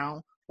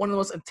now. One of the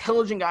most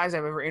intelligent guys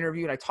I've ever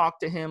interviewed. I talked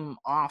to him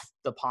off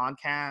the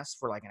podcast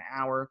for like an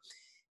hour,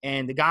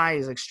 and the guy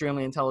is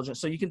extremely intelligent.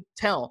 So you can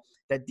tell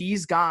that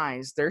these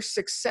guys, their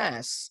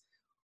success,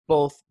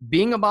 both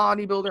being a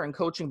bodybuilder and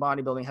coaching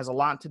bodybuilding, has a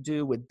lot to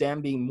do with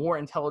them being more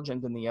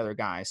intelligent than the other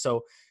guys.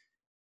 So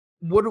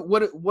what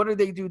do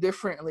they do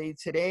differently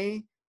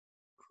today?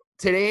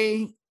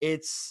 Today,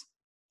 it's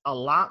a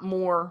lot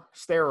more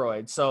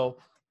steroids. So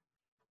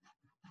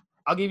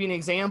I'll give you an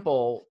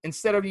example.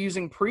 Instead of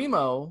using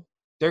Primo,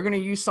 they're going to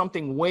use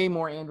something way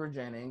more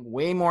androgenic,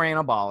 way more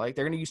anabolic.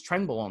 They're going to use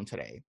Trenbolone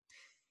today.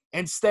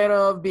 Instead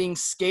of being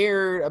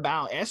scared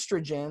about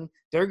estrogen,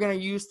 they're going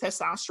to use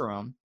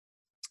testosterone,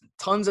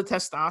 tons of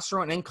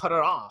testosterone, and then cut it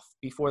off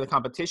before the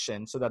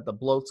competition so that the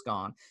bloat's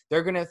gone.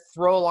 They're going to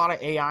throw a lot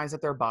of AIs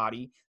at their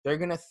body. They're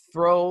going to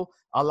throw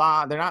a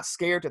lot. They're not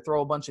scared to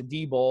throw a bunch of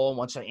D-bol, a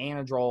bunch of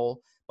Anadrol, a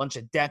bunch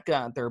of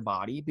DECA at their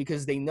body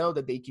because they know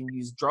that they can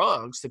use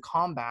drugs to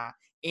combat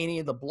any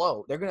of the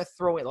bloat. They're going to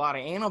throw a lot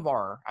of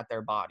Anavar at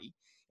their body.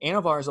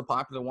 Anavar is a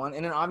popular one.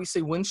 And then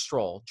obviously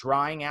Winstrol,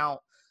 drying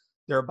out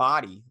their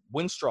body.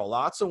 Winstrol,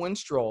 lots of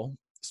Winstrol,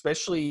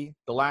 especially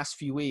the last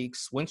few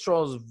weeks.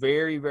 Winstrol is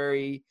very,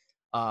 very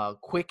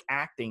quick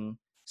acting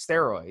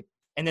steroid.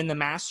 And then the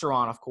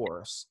Masteron, of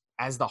course,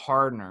 as the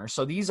hardener.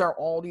 So these are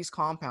all these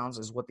compounds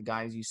is what the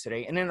guys use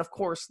today. And then, of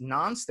course,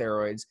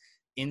 non-steroids,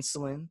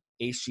 insulin,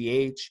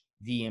 HGH,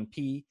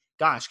 DMP.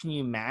 Gosh, can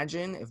you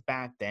imagine if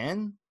back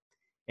then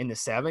in the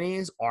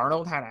 70s,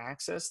 Arnold had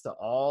access to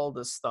all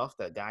the stuff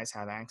that guys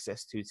have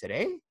access to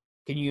today?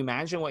 Can you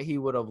imagine what he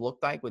would have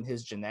looked like with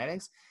his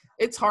genetics?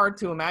 It's hard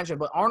to imagine,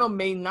 but Arnold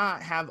may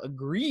not have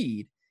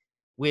agreed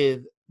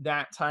with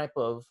that type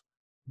of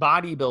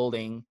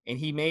bodybuilding, and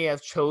he may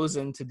have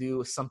chosen to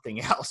do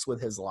something else with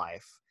his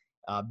life,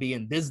 be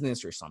in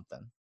business or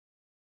something.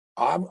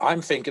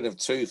 I'm thinking of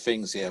two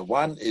things here.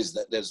 One is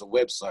that there's a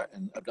website,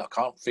 and I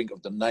can't think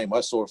of the name.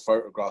 I saw a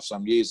photograph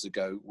some years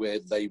ago where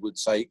they would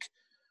take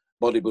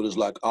bodybuilders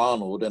like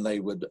Arnold and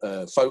they would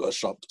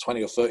Photoshop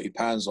 20 or 30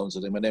 pounds onto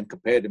them and then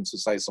compare them to,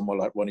 say, someone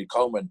like Ronnie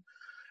Coleman.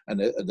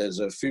 And there's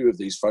a few of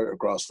these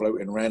photographs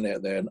floating around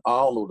out there. And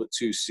Arnold at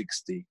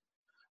 260,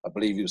 I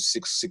believe he was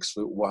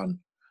 6'1",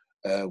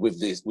 with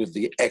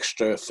the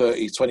extra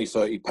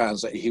 30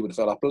 pounds that he would have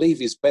felt. I believe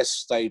his best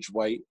stage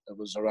weight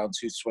was around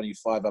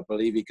 225. I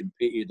believe he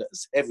competed at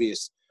his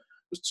heaviest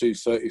was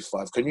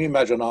 235. Can you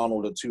imagine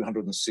Arnold at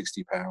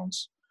 260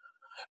 pounds?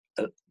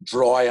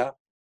 Drier,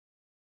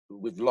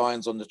 with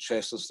lines on the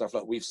chest and stuff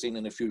like we've seen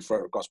in a few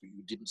photographs, but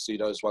you didn't see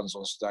those ones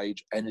on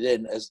stage. And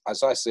then, as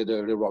I said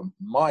earlier on,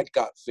 my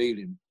gut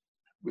feeling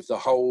with the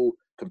whole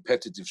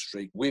competitive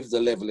streak, with the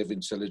level of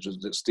intelligence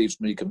that Steve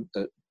Smeaton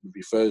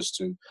refers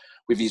to,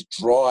 with his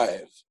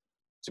drive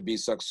to be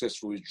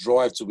successful, his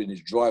drive to win,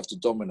 his drive to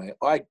dominate,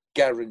 I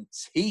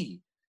guarantee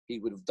he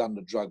would have done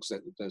the drugs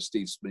that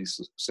Steve Smith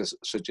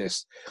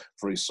suggests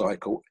for his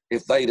cycle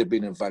if they'd have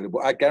been available.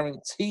 I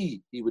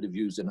guarantee he would have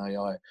used an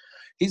AI.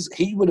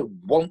 He would have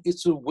wanted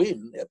to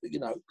win. You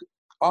know,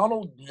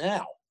 Arnold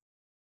now,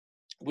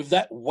 with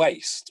that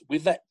waist,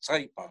 with that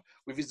taper,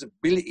 with his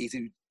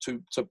ability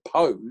to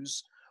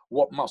pose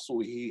what muscle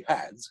he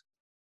had,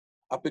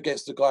 up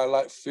against a guy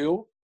like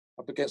Phil,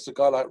 up against a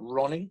guy like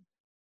Ronnie.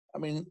 I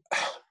mean,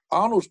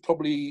 Arnold's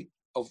probably,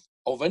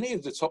 of any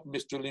of the top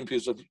Mr.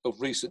 Olympias of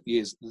recent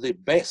years, the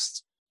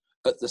best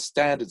at the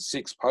standard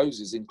 6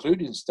 poses,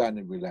 including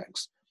standing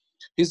relax.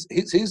 His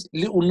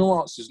little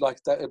nuances,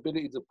 like that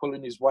ability to pull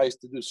in his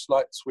waist, to do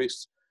slight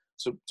twists,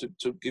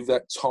 to give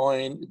that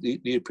time,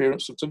 the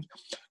appearance of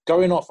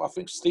going off. I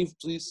think Steve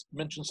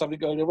mentioned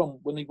something earlier on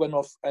when he went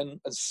off and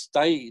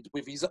stayed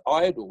with his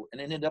idol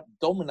and ended up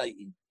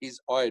dominating his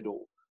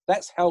idol.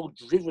 That's how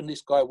driven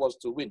this guy was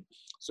to win.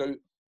 So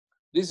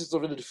this is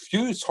one of the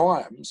few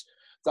times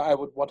that I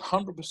would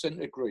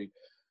 100% agree.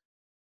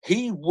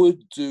 He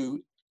would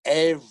do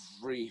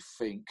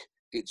everything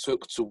it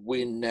took to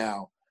win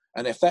now.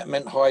 And if that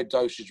meant high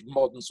dosage,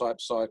 modern type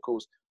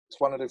cycles,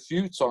 it's one of the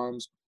few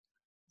times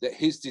that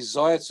his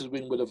desire to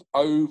win would have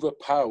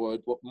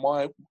overpowered what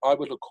I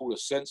would have called a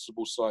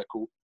sensible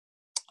cycle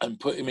and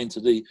put him into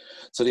the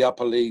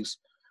upper leagues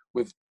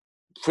with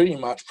pretty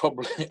much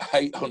probably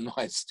 8 or 9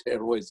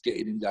 steroids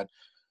getting him done,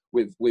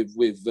 with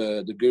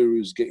the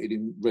gurus getting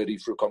him ready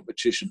for a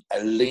competition.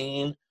 A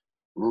lean,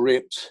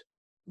 ripped,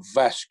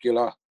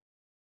 vascular,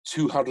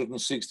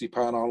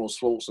 260-pound Arnold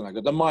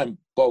Schwarzenegger. The mind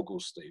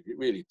boggles, Steve. It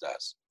really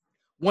does.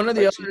 One of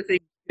the other things,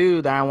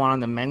 too, that I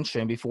wanted to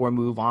mention before we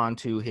move on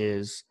to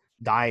his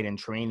diet and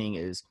training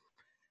is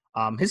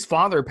his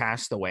father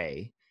passed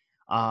away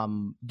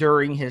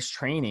during his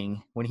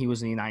training when he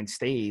was in the United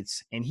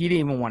States, and he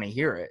didn't even want to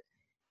hear it.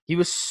 He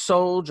was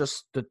so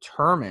just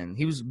determined.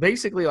 He was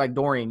basically like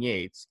Dorian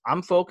Yates.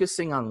 I'm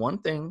focusing on one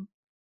thing.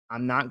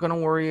 I'm not going to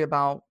worry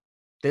about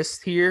this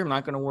here. I'm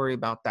not going to worry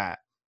about that.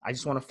 I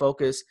just want to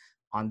focus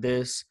on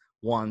this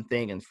one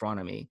thing in front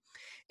of me.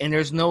 And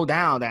there's no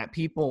doubt that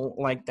people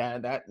like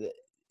that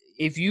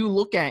if you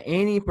look at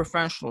any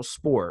professional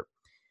sport,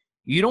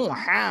 you don't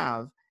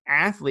have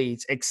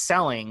athletes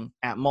excelling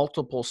at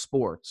multiple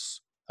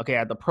sports, okay,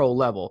 at the pro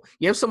level.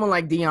 You have someone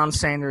like Deion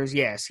Sanders.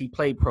 Yes, he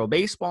played pro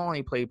baseball and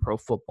he played pro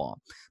football,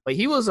 but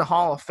he was a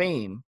Hall of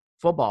Fame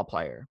football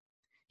player.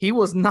 He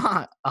was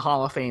not a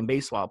Hall of Fame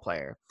baseball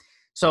player.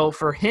 So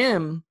for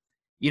him,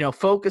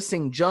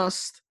 focusing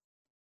just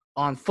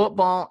on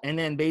football and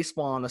then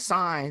baseball on the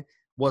side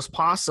was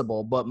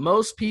possible, but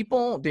most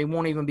people, they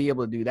won't even be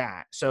able to do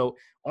that. So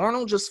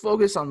Arnold just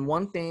focused on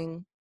one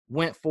thing,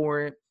 went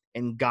for it,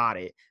 and got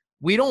it.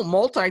 We don't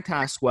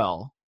multitask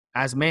well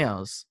as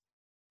males.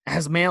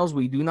 As males,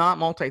 we do not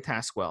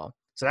multitask well.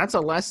 So that's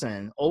a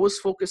lesson. Always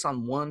focus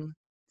on one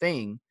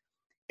thing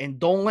and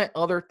don't let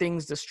other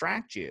things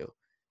distract you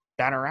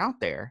that are out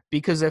there,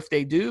 because if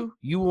they do,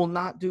 you will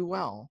not do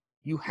well.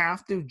 You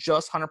have to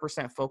just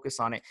 100% focus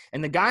on it.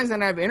 And the guys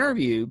that I've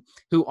interviewed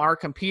who are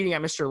competing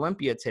at Mr.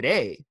 Olympia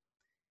today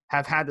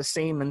have had the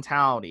same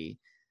mentality.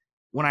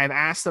 When I've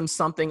asked them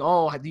something,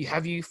 oh, have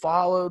you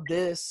followed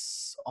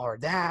this or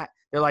that?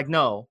 They're like,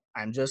 no,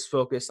 I'm just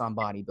focused on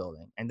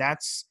bodybuilding. And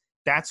that's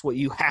what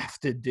you have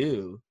to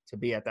do to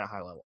be at that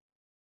high level.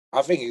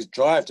 I think his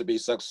drive to be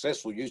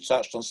successful, you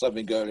touched on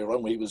something earlier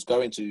on where he was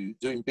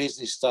doing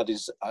business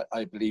studies,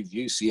 I believe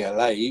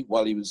UCLA,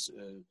 while he was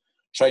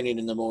training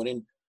in the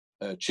morning,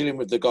 chilling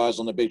with the guys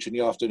on the beach in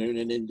the afternoon,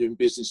 and then doing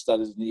business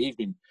studies in the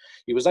evening.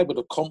 He was able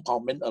to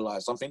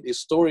compartmentalize. I think this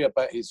story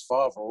about his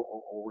father,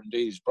 or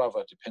indeed his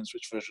brother, depends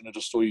which version of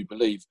the story you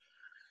believe,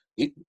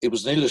 it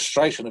was an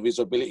illustration of his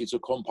ability to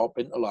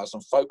compartmentalize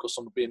and focus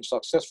on being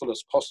successful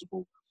as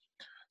possible.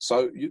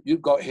 So you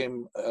got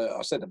him,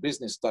 I said a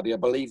business study, I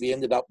believe he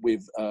ended up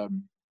with a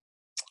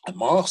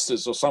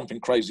master's or something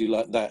crazy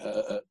like that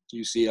at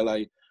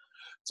UCLA,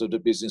 to the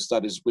business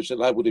studies, which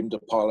allowed him to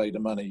parlay the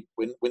money.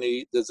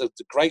 There's a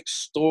great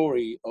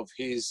story of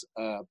his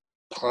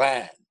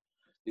plan,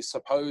 his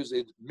supposed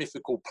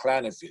mythical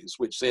plan of his,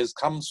 which says,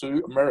 come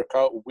to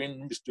America,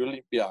 win Mr.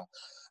 Olympia,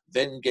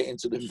 then get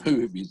into the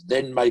movies,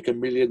 then make $1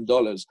 million,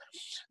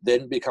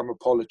 then become a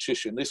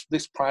politician.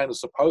 This plan is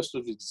supposed to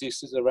have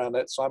existed around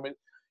that time.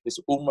 It's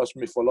almost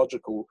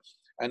mythological,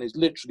 and it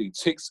literally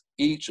ticks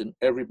each and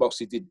every box.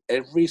 He did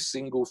every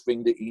single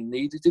thing that he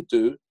needed to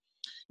do.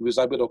 He was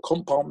able to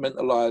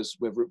compartmentalize,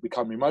 whether it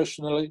become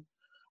emotionally,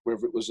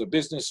 whether it was a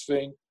business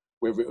thing,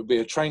 whether it would be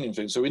a training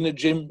thing. So in the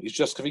gym, he's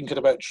just thinking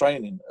about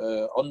training.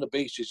 On the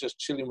beach, he's just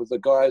chilling with the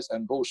guys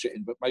and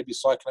bullshitting, but maybe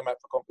cycling them out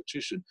for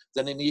competition.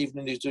 Then in the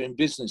evening, he's doing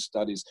business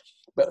studies.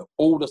 But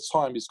all the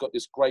time, he's got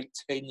this great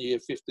 10-year,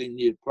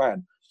 15-year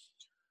plan.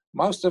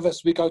 Most of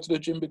us, we go to the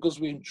gym because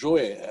we enjoy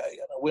it.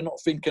 We're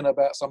not thinking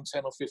about some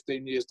 10 or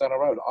 15 years down the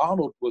road.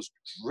 Arnold was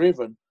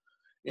driven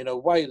in a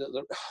way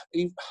that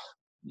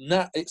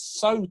now it's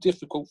so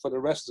difficult for the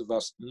rest of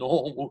us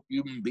normal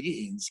human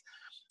beings.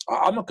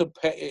 I'm a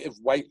competitive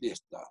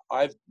weightlifter.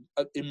 I've,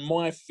 in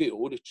my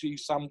field, achieved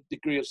some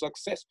degree of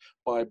success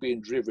by being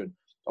driven.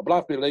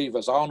 I believe,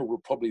 as Arnold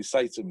would probably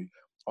say to me,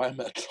 I'm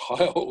a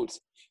child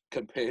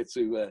compared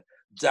to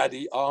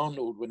Daddy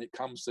Arnold when it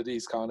comes to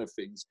these kind of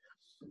things.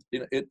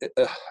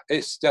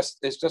 It's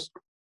just.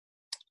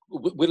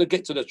 We'll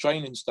get to the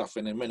training stuff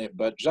in a minute,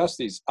 but just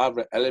these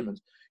other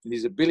elements and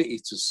his ability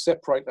to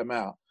separate them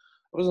out.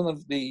 One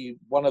of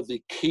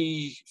the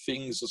key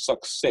things of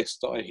success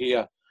that I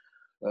hear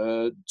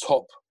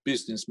top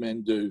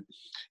businessmen do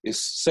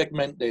is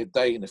segment their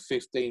day in a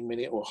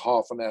 15-minute or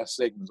half an hour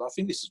segments. I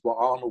think this is what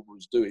Arnold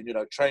was doing.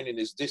 Training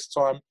is this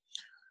time,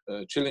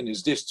 chilling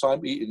is this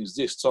time, eating is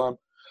this time.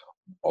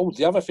 Oh,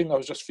 the other thing I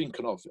was just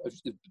thinking of,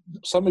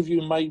 some of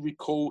you may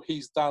recall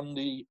he's done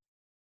the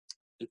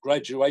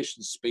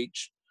graduation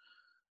speeches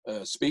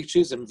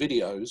and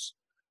videos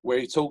where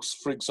he talks,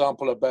 for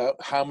example, about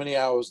how many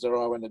hours there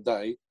are in a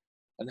day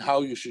and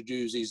how you should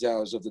use these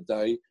hours of the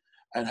day,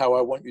 and how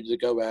I want you to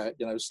go out,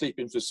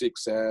 sleeping for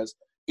 6 hours,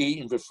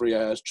 eating for 3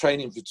 hours,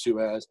 training for 2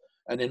 hours,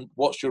 and then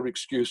what's your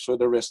excuse for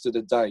the rest of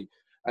the day.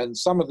 And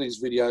some of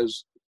these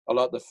videos are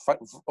like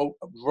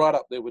right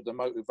up there with the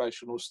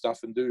motivational stuff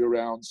and do your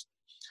rounds.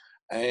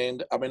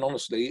 And I mean,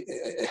 honestly,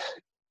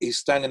 he's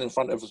standing in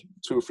front of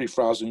 2,000 or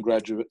 3,000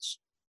 graduates.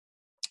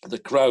 The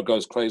crowd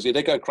goes crazy.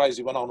 They go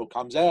crazy when Arnold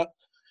comes out.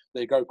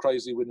 They go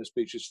crazy when the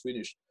speech is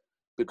finished,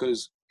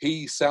 because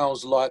he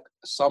sounds like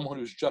someone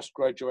who's just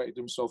graduated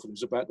himself and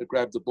is about to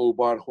grab the bull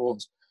by the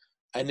horns.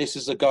 And this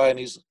is a guy in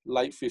his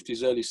late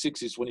 50s, early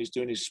 60s when he's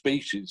doing his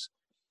speeches.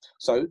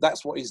 So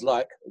that's what he's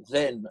like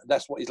then.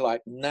 That's what he's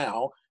like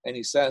now. And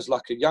he sounds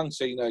like a young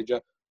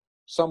teenager,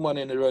 someone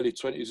in their early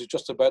 20s who's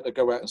just about to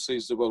go out and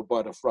seize the world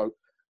by the throat.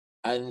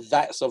 And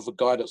that's of a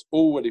guy that's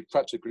already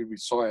practically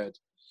retired.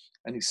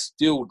 And he's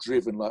still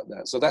driven like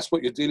that. So that's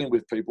what you're dealing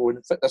with, people. And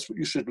in fact, that's what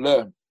you should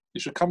learn. You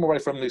should come away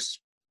from this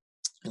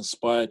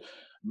inspired,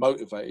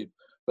 motivated.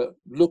 But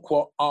look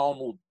what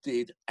Arnold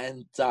did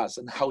and does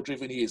and how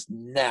driven he is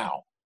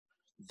now.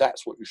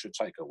 That's what you should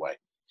take away.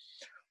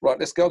 Right,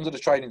 let's go on to the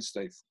training,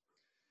 Steve.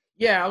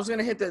 Yeah, I was going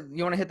to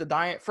you want to hit the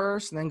diet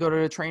first and then go to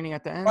the training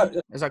at the end? Right,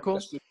 is that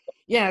cool?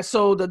 Yeah,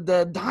 so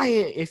the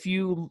diet, if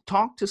you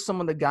talk to some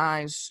of the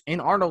guys,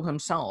 and Arnold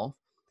himself,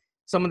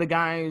 some of the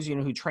guys,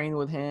 who trained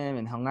with him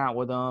and hung out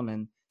with him,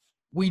 and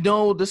we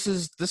know this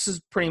is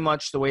pretty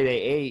much the way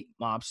they ate,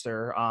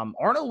 Mobster.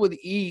 Arnold would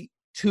eat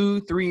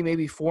 2, 3,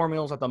 maybe 4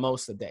 meals at the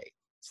most a day.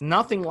 It's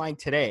nothing like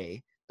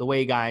today, the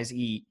way guys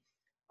eat,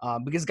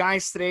 because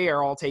guys today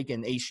are all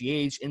taking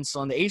HGH,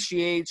 insulin. The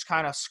HGH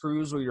kind of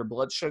screws with your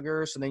blood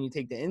sugar, so then you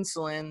take the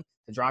insulin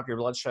to drop your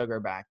blood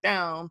sugar back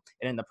down,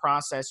 and in the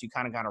process, you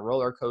kind of got to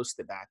roller coast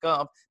it back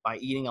up by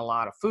eating a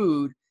lot of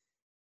food.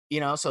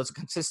 So it's a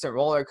consistent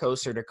roller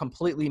coaster. They're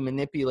completely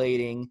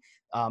manipulating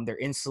their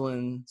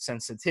insulin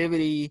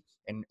sensitivity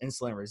and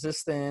insulin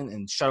resistant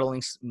and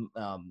shuttling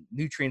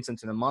nutrients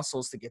into the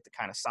muscles to get the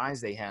kind of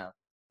size they have.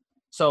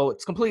 So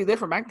it's completely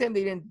different. Back then,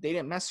 they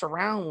didn't mess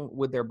around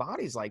with their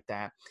bodies like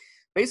that.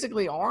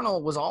 Basically,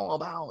 Arnold was all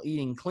about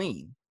eating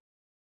clean.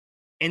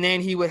 And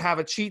then he would have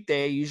a cheat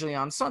day, usually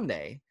on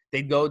Sunday.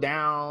 They'd go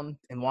down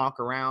and walk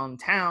around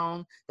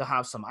town. They'll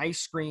have some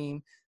ice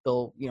cream.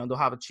 They'll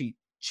have a cheat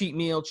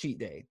meal, cheat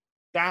day.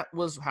 That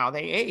was how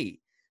they ate.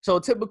 So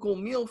a typical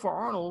meal for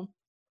Arnold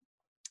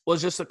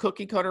was just a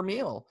cookie cutter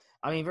meal.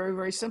 I mean, very,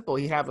 very simple.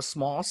 He'd have a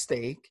small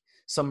steak,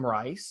 some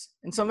rice,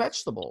 and some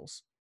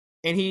vegetables.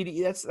 And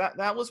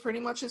that was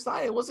pretty much his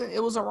diet. It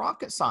was a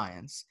rocket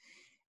science.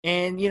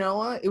 And you know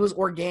what? It was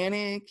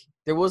organic.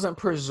 There wasn't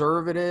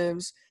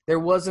preservatives. There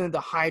wasn't the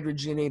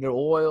hydrogenated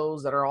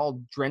oils that are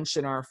all drenched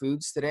in our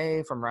foods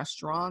today from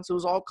restaurants. It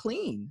was all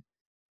clean.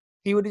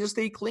 He would just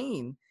eat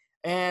clean.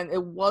 And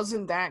it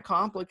wasn't that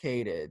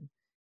complicated.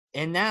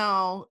 And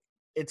now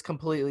it's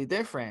completely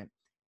different.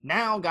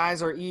 Now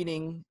guys are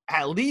eating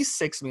at least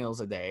 6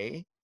 meals a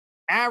day,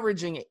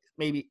 averaging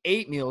maybe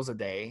 8 meals a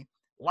day,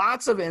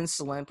 lots of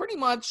insulin. Pretty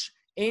much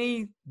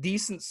any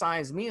decent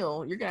sized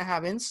meal, you're going to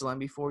have insulin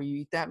before you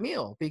eat that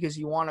meal because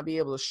you want to be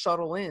able to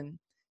shuttle in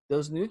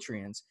those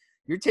nutrients.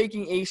 You're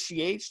taking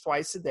HGH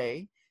twice a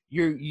day.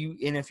 You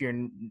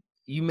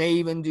may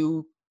even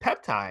do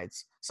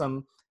peptides,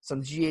 some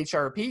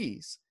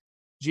GHRPs,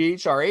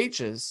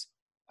 GHRHs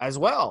as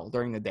well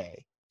during the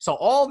day. So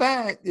all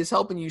that is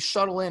helping you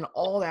shuttle in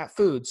all that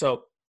food.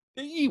 So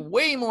you eat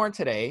way more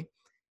today.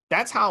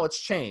 That's how it's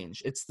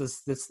changed. It's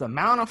the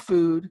amount of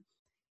food.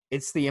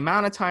 It's the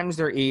amount of times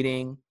they're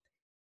eating,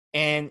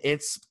 and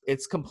it's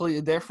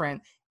completely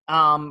different.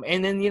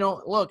 And then,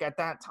 look, at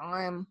that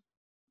time,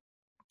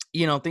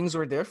 things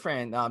were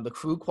different. The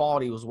food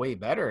quality was way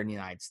better in the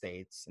United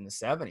States in the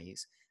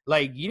 70s.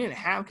 Like, you didn't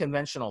have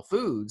conventional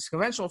foods.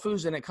 Conventional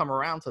foods didn't come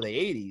around till the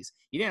 80s.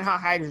 You didn't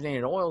have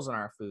hydrogenated oils in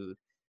our food.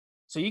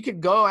 So you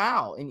could go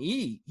out and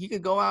eat. He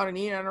could go out and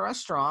eat at a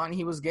restaurant, and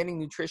he was getting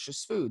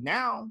nutritious food.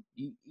 Now,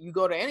 you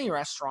go to any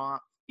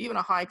restaurant, even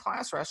a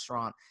high-class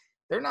restaurant,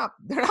 they're not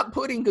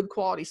putting good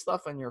quality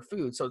stuff in your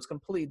food. So it's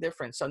completely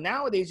different. So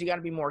nowadays, you got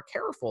to be more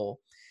careful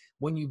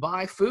when you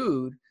buy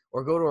food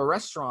or go to a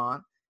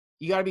restaurant.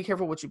 You got to be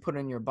careful what you put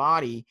in your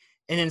body.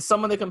 And then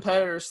some of the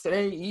competitors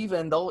today,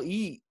 even they'll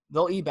eat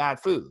bad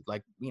food.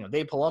 Like,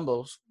 Dave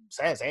Palumbo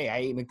says, hey, I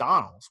ate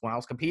McDonald's. When I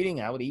was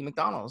competing, I would eat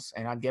McDonald's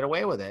and I'd get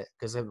away with it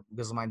because of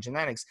my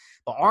genetics.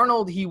 But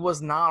Arnold, he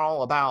was not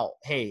all about,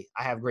 hey,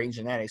 I have great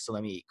genetics, so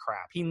let me eat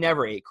crap. He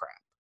never ate crap.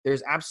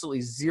 There's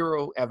absolutely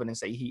zero evidence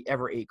that he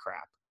ever ate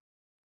crap.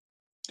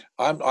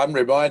 I'm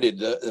reminded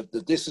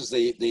that this is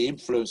the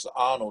influence that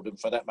Arnold, and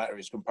for that matter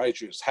his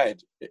compatriots, had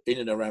in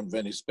and around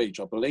Venice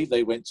Beach. I believe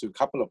they went to a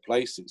couple of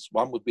places.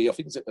 One would be, I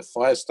think it's at the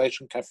Fire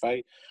Station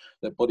Cafe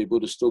that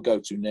bodybuilders still go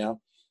to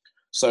now.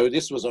 So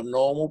this was a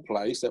normal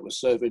place that was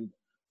serving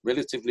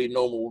relatively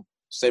normal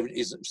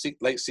 70s,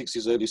 late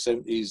 60s, early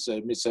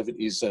 70s, mid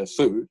 70s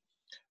food.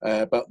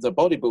 But the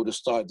bodybuilders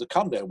started to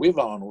come there with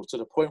Arnold, to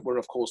the point where,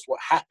 of course, what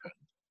happened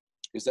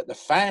is that the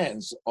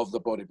fans of the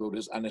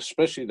bodybuilders, and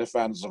especially the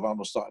fans of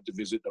Arnold, started to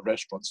visit the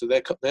restaurant. So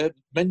their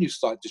menu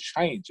started to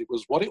change. It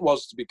was what it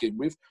was to begin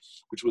with,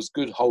 which was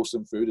good,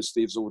 wholesome food, as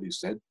Steve's already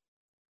said.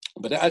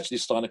 But it actually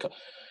started to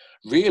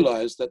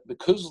realize that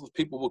because the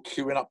people were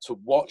queuing up to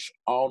watch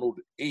Arnold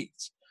eat,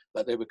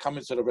 that they were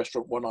coming to the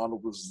restaurant when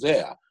Arnold was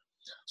there.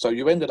 So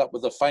you ended up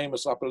with a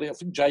famous, I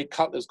think Jay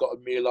Cutler's got a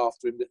meal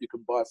after him that you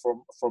can buy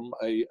from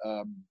a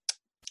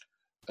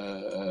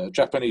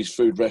Japanese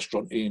food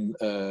restaurant in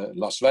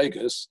Las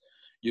Vegas.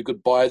 You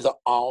could buy the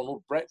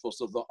Arnold breakfast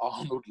or the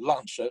Arnold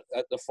lunch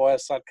at the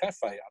Fireside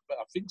Cafe. But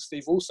I think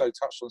Steve also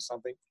touched on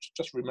something,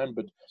 just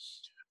remembered,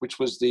 which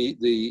was the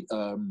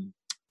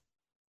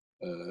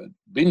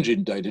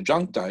binging day, the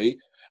junk day,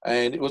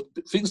 and it was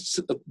things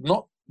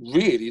not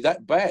really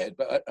that bad,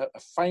 but a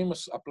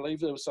famous, I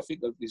believe there was, I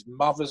think, his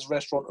mother's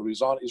restaurant or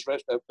his auntie's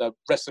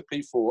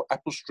recipe for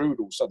apple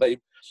strudel. So they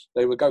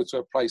would go to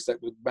a place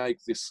that would make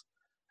this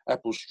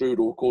apple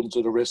strudel according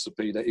to the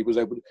recipe that he was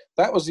able to.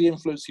 That was the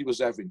influence he was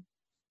having,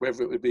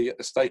 whether it would be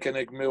a steak and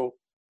egg meal,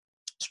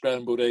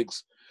 scrambled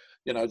eggs,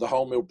 the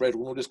wholemeal bread,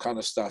 all this kind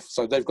of stuff.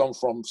 So they've gone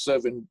from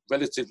serving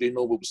relatively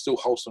normal but still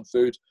wholesome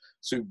food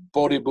to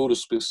bodybuilder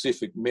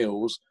specific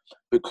meals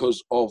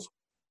because of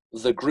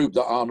the group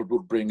that Arnold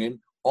would bring in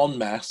en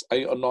masse,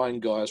 8 or 9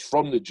 guys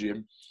from the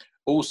gym,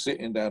 all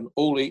sitting down,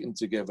 all eating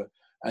together.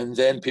 And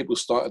then people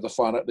started to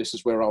find out this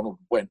is where Arnold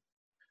went.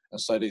 And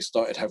so they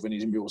started having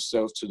his meals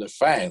served to the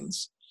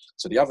fans,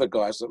 to the other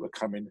guys that were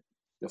coming.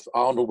 If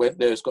Arnold went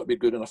there, it's got to be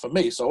good enough for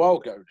me, so I'll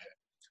go there.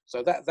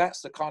 So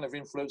that's the kind of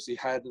influence he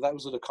had.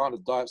 Those are the kind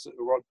of diets that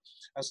were on.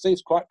 And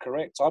Steve's quite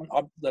correct. I'm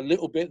the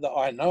little bit that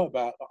I know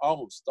about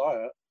Arnold's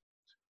diet,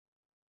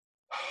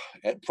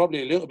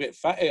 probably a little bit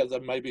fattier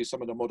than maybe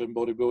some of the modern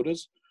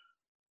bodybuilders.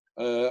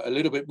 A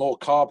little bit more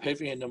carb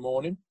heavy in the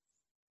morning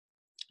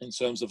in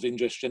terms of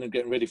ingestion and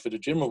getting ready for the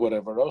gym or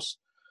whatever else.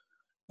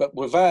 But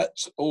without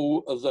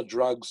all of the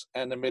drugs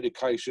and the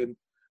medication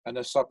and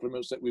the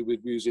supplements that we were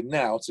using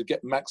now to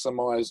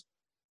maximize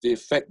the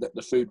effect that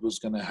the food was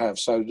going to have.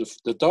 So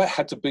the diet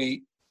had to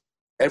be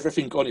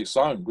everything on its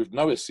own with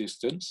no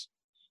assistance.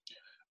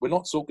 We're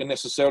not talking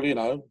necessarily,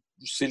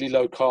 silly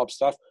low carb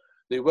stuff.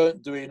 They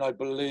weren't doing, I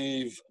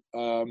believe,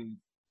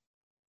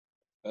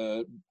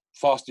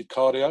 fasted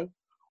cardio,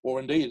 or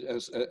indeed,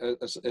 as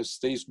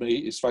Steve's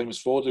meat is famous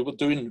for, they were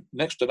doing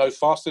next to no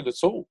fasting at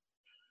all.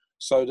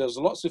 So there's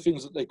lots of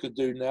things that they could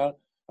do now,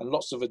 and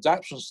lots of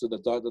adaptations to the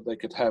diet that they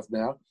could have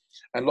now,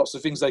 and lots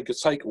of things they could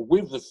take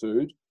with the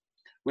food,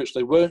 which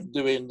they weren't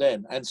doing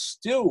then, and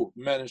still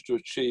manage to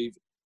achieve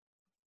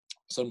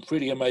some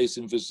pretty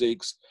amazing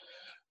physiques.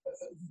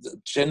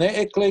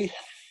 Genetically,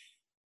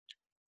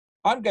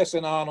 I'm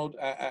guessing Arnold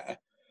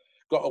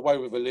got away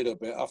with a little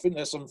bit. I think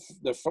there's some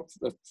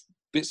the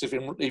bits of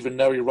him, even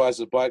though he rides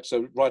the bike,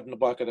 so riding the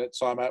bike at that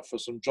time out for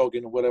some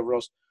jogging or whatever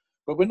else.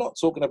 But we're not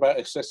talking about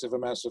excessive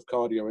amounts of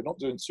cardio. We're not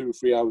doing 2 or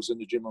 3 hours in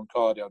the gym on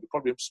cardio. They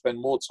probably spend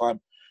more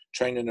time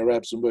training their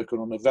abs and working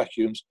on the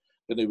vacuums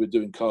than they were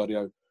doing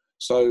cardio.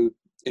 So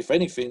if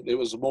anything, it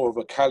was more of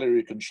a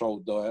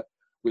calorie-controlled diet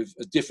with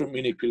different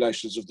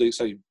manipulations of these,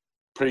 say,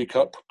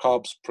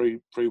 pre-carbs,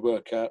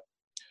 pre-workout,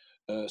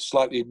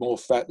 slightly more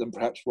fat than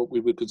perhaps what we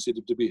would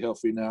consider to be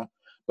healthy now.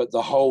 But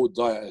the whole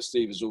diet, as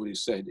Steve has already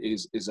said,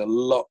 is a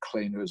lot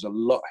cleaner, is a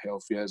lot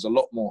healthier, is a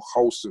lot more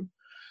wholesome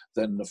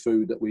than the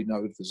food that we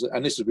know.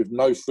 And this is with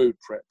no food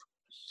prep.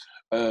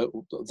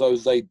 Though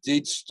they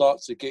did start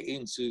to get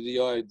into the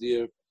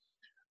idea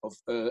of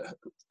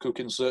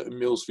cooking certain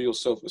meals for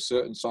yourself at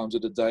certain times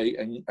of the day,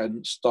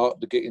 and start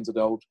to get into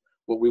the old,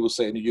 what we will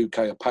say in the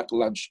UK, a packed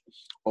lunch,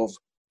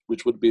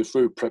 which would be a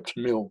food prepped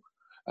meal.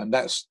 And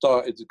that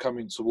started to come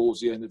in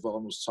towards the end of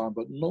Arnold's time,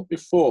 but not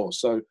before.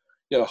 So,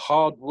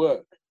 hard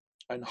work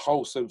and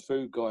wholesome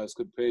food, guys,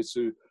 compared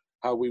to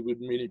how we would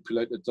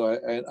manipulate the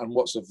diet and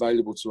what's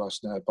available to us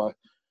now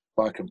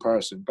by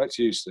comparison. Back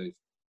to you, Steve.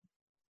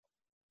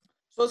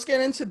 So let's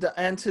get into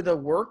the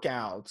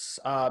workouts,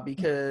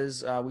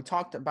 because we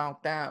talked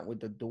about that with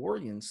the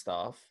Dorian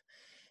stuff.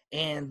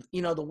 And,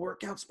 the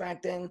workouts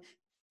back then,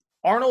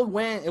 Arnold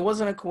went, it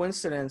wasn't a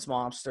coincidence,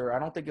 Mobster. I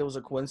don't think it was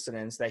a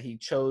coincidence that he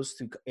chose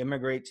to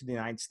immigrate to the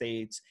United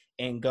States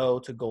and go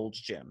to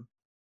Gold's Gym.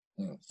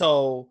 Mm.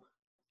 So,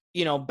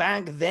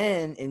 back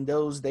then in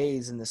those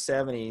days in the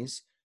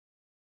 70s,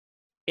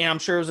 and I'm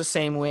sure it was the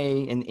same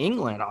way in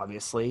England,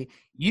 obviously,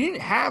 you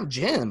didn't have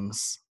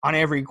gyms on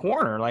every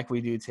corner like we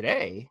do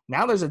today.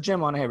 Now there's a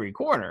gym on every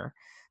corner.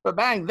 But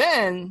back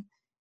then,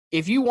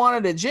 if you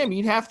wanted a gym,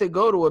 you'd have to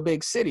go to a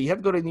big city. You'd have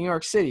to go to New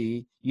York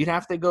City. You'd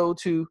have to go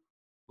to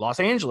Los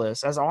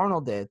Angeles, as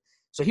Arnold did.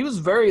 So he was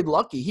very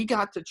lucky. He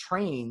got to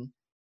train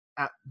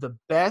at the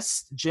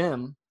best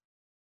gym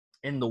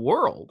in the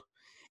world.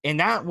 And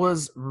that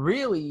was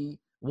really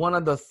one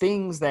of the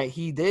things that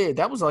he did.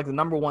 That was like the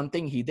number one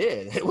thing he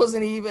did. It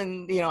wasn't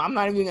even, I'm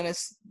not even going to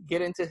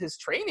get into his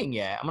training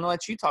yet. I'm going to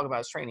let you talk about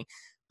his training.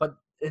 But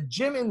a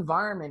gym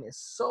environment is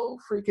so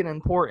freaking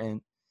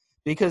important,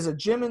 because a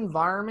gym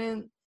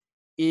environment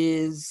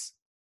is,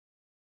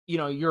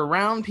 you're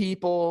around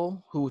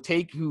people who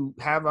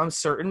have a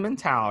certain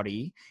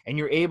mentality, and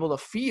you're able to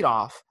feed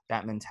off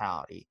that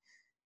mentality.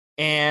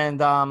 And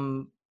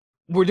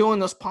we're doing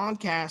this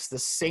podcast the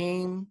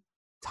same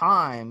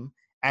time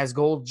as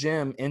Gold's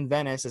Gym in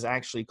Venice is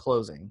actually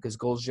closing, because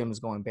Gold's Gym is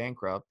going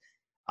bankrupt.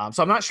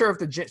 So I'm not sure if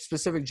the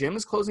specific gym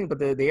is closing, but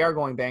they are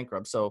going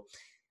bankrupt. So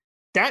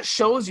that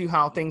shows you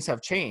how things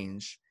have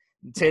changed.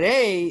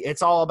 Today,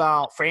 it's all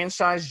about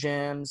franchise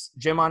gyms,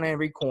 gym on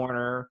every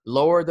corner,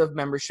 lower the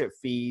membership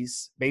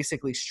fees,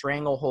 basically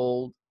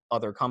stranglehold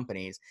other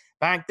companies.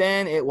 Back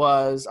then, it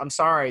was, I'm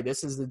sorry,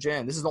 this is the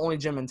gym. This is the only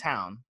gym in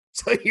town.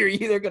 So you're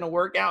either going to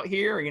work out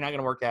here or you're not going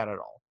to work out at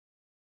all.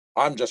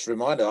 I'm just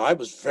reminded, I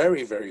was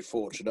very, very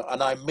fortunate,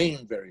 and I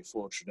mean very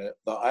fortunate,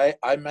 that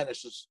I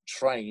managed to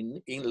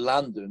train in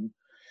London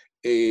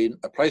in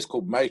a place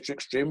called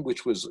Matrix Gym,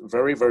 which was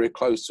very, very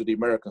close to the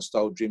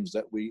American-style gyms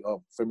that we are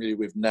familiar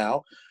with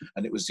now.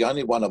 And it was the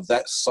only one of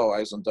that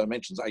size and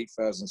dimensions,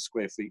 8,000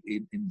 square feet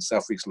in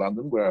southeast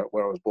London, where I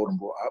was born and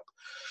brought up.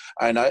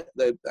 And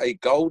a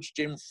Gold's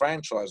Gym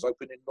franchise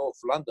opened in North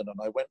London, and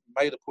I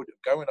made a point of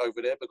going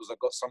over there because I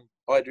got some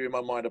idea in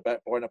my mind about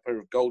buying a pair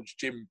of Gold's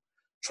Gym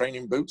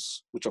training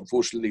boots, which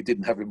unfortunately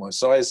didn't have in my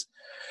size.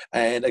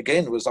 And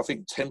again, it was, I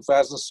think,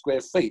 10,000 square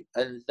feet.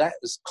 And that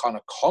is kind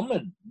of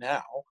common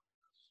now.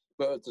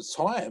 But at the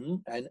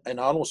time, and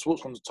Arnold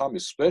Schwarzenegger's time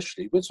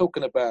especially, we're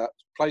talking about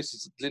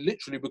places that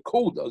literally were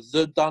called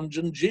the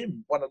Dungeon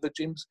Gym. One of the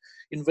gyms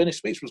in Venice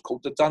Beach was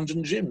called the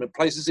Dungeon Gym, and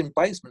places in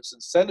basements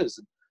and cellars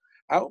and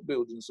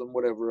outbuildings and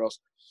whatever else.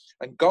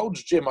 And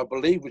Gold's Gym, I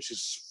believe, which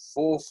is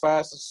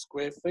 4,000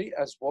 square feet,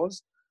 as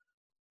was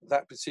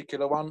that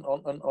particular one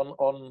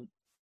on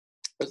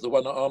the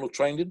one that Arnold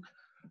trained in.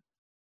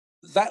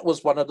 That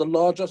was one of the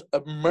largest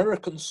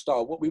American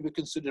style, what we would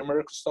consider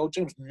American style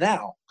gyms.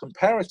 Now,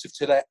 comparative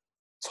to that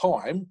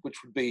time, which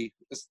would be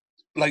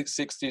late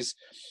 60s,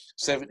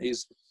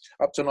 70s,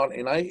 up to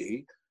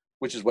 1980,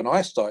 which is when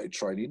I started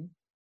training,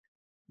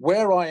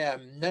 where I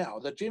am now,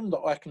 the gym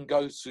that I can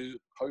go to,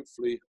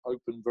 hopefully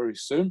open very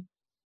soon,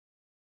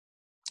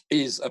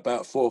 is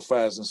about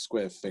 4,000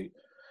 square feet.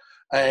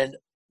 And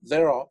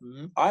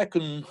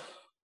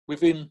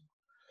within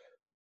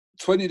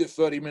 20 to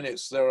 30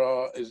 minutes,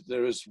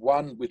 there is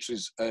one which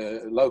is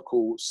a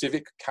local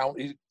civic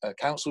county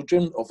council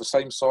gym of the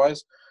same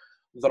size.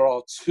 There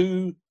are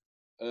two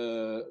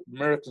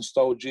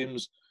American-style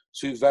gyms,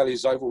 two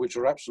valleys over, which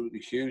are absolutely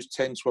huge,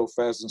 10,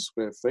 12,000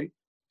 square feet.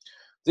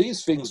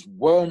 These things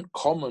weren't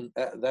common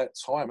at that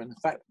time. And in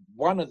fact,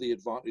 one of the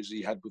advantages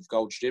he had with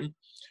Gold's Gym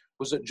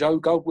was that Joe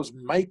Gold was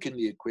making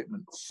the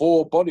equipment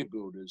for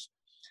bodybuilders,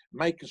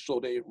 making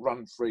sure that it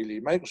ran freely,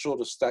 making sure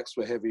the stacks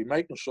were heavy,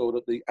 making sure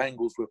that the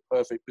angles were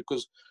perfect,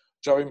 because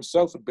Joe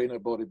himself had been a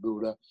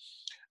bodybuilder.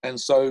 And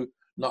so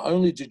not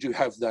only did you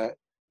have that,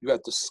 you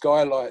had the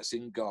skylights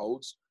in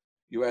golds,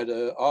 you had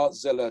Art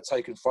Zeller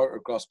taking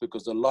photographs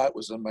because the light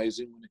was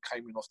amazing when it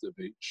came in off the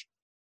beach.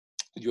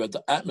 You had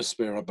the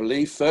atmosphere, I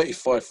believe,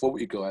 35,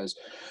 40 guys.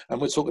 And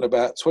we're talking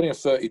about 20 or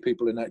 30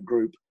 people in that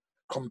group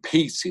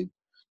competing.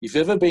 If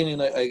you've ever been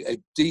in a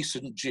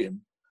decent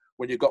gym,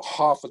 when you've got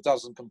half a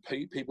dozen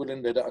people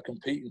in there that are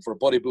competing for a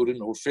bodybuilding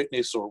or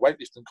fitness or a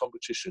weightlifting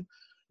competition,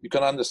 you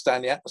can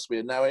understand the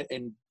atmosphere. Now,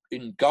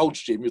 in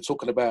Gold's Gym, you're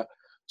talking about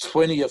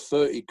 20 or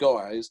 30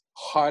 guys,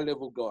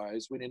 high-level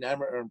guys, winning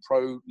amateur and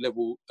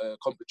pro-level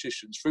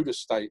competitions through the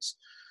States.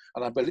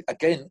 And I believe,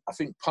 again, I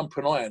think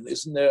Pumping Iron,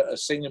 isn't there a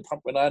scene in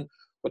Pumping Iron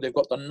where they've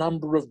got the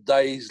number of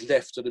days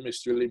left of the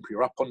Mr. Olympia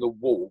up on the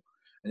wall,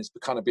 and it's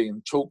kind of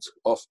being chalked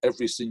off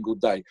every single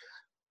day.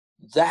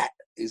 That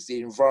is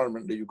the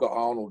environment that you've got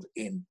Arnold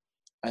in,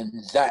 and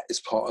that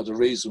is part of the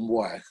reason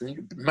why. Can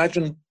you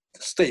imagine,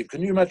 Steve,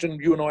 can you imagine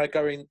you and I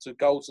going to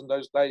Golds in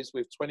those days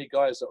with 20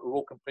 guys that are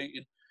all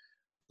competing?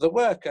 The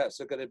workouts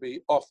are going to be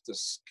off the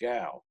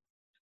scale.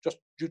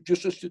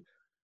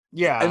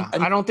 Yeah,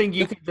 I don't think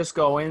you could just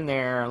go in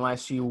there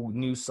unless you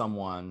knew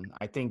someone.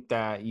 I think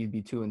that you'd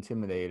be too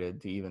intimidated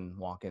to even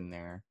walk in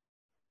there.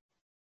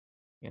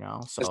 You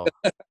know, so.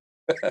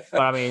 But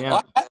I mean,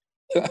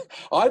 yeah.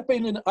 I've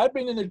been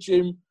in a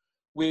gym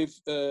with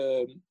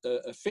a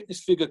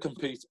fitness figure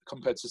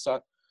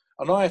competitor,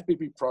 an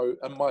IFBB pro,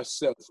 and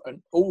myself,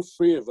 and all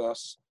three of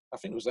us. I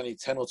think there was only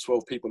 10 or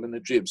 12 people in the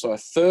gym, so a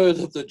third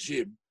of the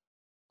gym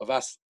of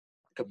us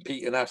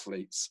competing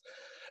athletes.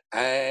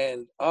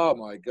 And oh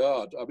my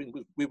God, I mean,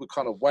 we were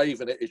kind of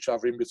waving at each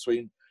other in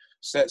between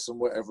sets and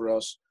whatever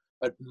else,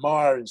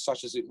 admiring,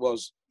 such as it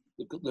was,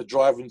 the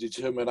drive and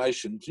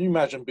determination. Can you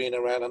imagine being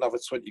around another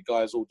 20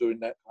 guys all doing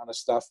that kind of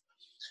stuff?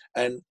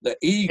 And the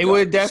ego. It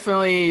would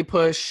definitely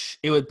push.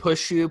 It would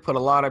push you, put a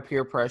lot of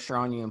peer pressure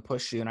on you, and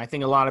push you. And I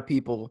think a lot of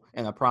people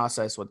in the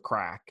process would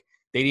crack.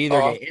 They'd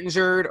either get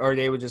injured or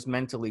they would just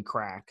mentally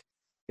crack.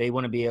 They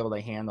wouldn't be able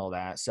to handle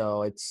that.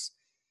 So it's.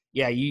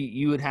 Yeah,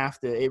 you would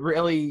have to. It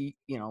really,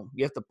 you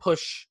have to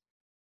push.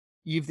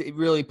 You've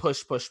really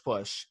push,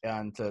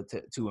 and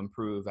to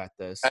improve at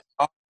this.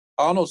 And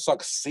Arnold's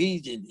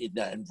succeeding in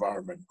that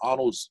environment.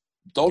 Arnold's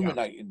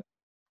dominating.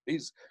 Yeah.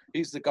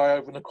 He's the guy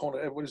over in the corner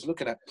everybody's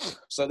looking at.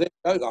 So there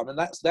you go. I mean,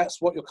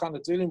 that's what you're kind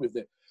of dealing with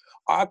there.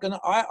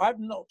 I've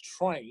not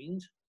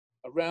trained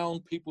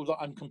around people that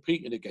I'm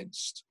competing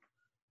against.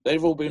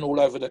 They've all been all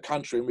over the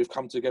country, and we've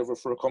come together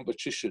for a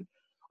competition.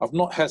 I've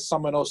not had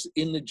someone else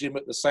in the gym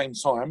at the same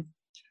time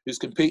who's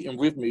competing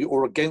with me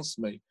or against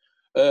me.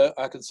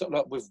 I can settle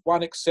up with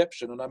one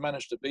exception, and I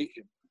managed to beat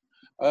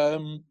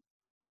him.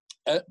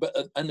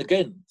 And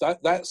again,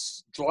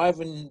 that's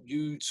driving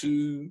you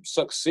to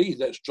succeed.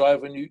 That's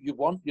driving you. You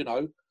want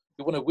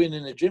to win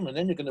in the gym, and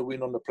then you're going to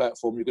win on the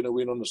platform. You're going to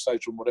win on the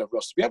stage and whatever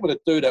else. To be able to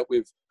do that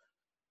with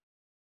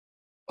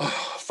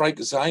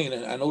Frank Zane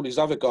and all these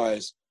other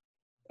guys,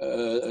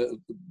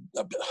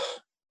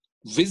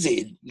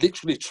 visiting,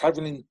 literally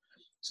traveling,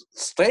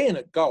 staying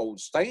at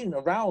Gold's, staying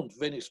around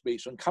Venice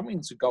Beach and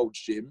coming to Gold's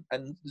Gym,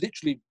 and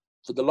literally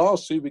for the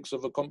last 2 weeks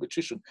of a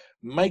competition,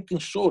 making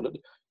sure that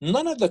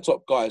none of the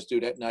top guys do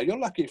that now. You're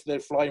lucky if they're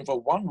flying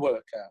for one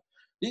workout.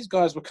 These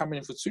guys were coming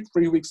in for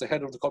 2-3 weeks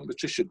ahead of the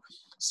competition,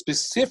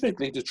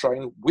 specifically to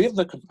train with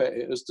the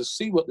competitors to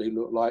see what they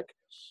look like,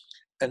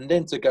 and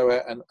then to go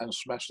out and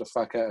smash the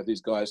fuck out of these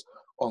guys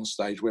on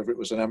stage, whether it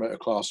was an amateur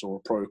class or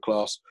a pro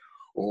class,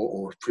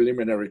 or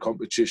preliminary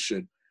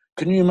competition.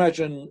 Can you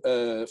imagine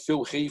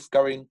Phil Heath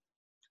going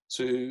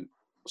to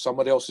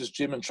somebody else's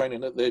gym and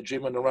training at their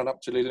gym and run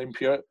up to the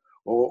Olympia,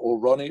 or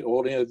Ronnie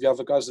or any of the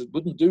other guys that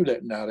wouldn't do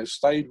that now? They've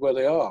stayed where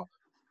they are.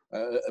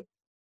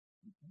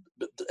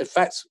 But in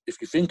fact,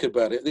 if you think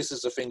about it, this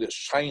is the thing that's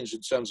changed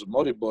in terms of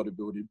modern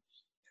bodybuilding.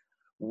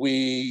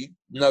 We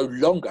no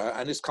longer,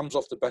 and this comes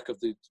off the back of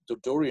the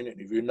Dorian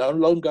interview, no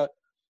longer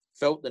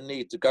felt the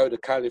need to go to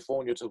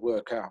California to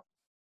work out.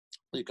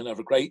 You can have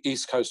a great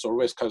East Coast or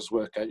West Coast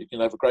workout. You can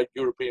have a great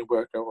European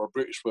workout or a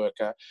British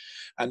workout.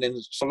 And then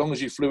so long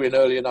as you flew in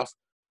early enough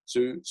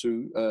to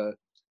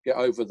get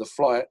over the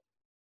flight,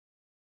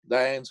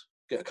 land,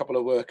 get a couple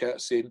of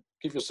workouts in,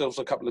 give yourselves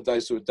a couple of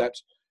days to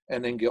adapt,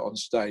 and then get on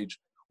stage.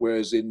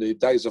 Whereas in the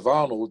days of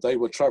Arnold, they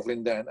were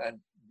traveling down, and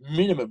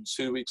minimum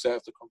 2 weeks out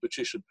of the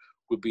competition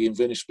would be in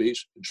Venice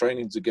Beach and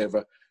training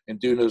together and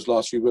doing those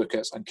last few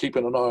workouts and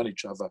keeping an eye on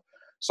each other.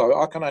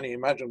 So I can only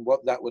imagine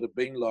what that would have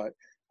been like.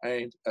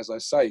 And as I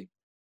say,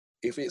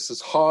 if it's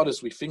as hard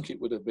as we think it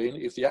would have been,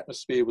 if the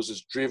atmosphere was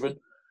as driven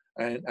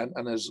and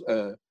as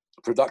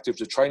productive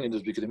to training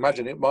as we could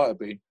imagine it might have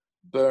been,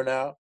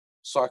 burnout,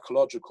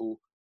 psychological.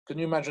 Can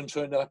you imagine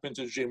turning up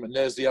into the gym and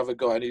there's the other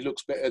guy and he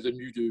looks better than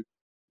you do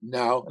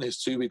now and there's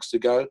 2 weeks to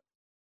go?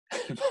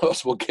 Might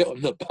as well get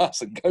on the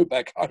bus and go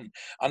back home.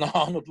 And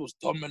Arnold was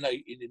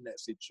dominating in that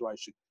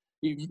situation.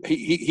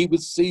 He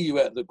would see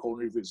you out the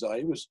corner of his eye.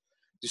 He was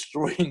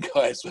destroying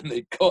guys when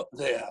they got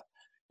there.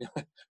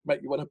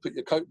 Mate, you want to put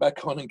your coat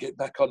back on and get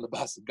back on the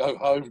bus and go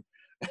home,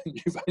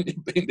 and you've only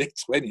been there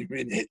 20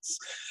 minutes.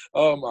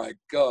 Oh my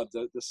God,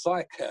 the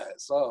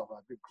psychats. Oh my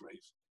good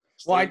grief.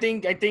 Well, I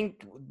think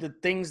the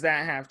things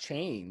that have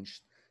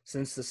changed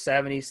since the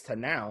 70s to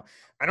now,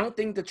 I don't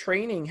think the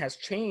training has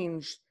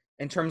changed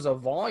in terms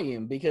of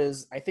volume,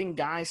 because I think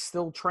guys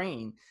still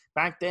train.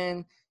 Back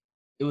then,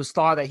 it was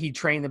thought that he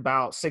trained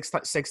about six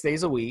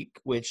days a week,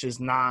 which is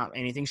not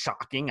anything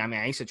shocking. I mean,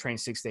 I used to train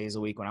 6 days a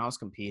week when I was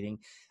competing.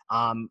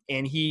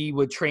 And he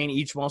would train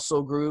each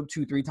muscle group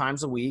 2-3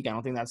 times a week. I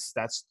don't think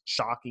that's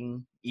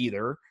shocking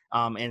either.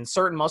 And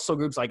certain muscle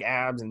groups like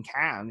abs and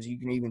calves, you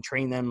can even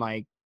train them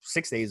like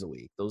 6 days a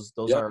week. Those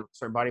are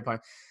certain body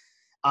parts.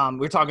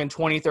 We're talking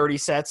 20-30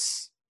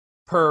 sets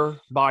per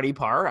body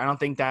part. I don't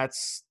think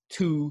that's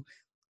too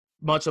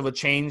much of a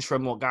change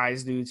from what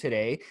guys do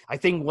today. I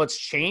think what's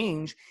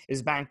changed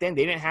is back then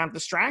they didn't have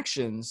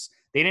distractions.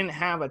 They didn't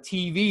have a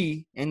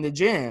TV in the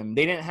gym.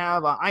 They didn't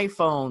have an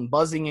iPhone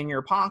buzzing in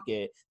your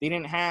pocket. They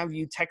didn't have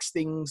you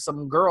texting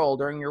some girl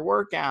during your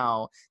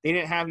workout. They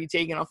didn't have you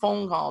taking a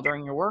phone call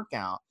during your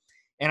workout.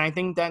 And I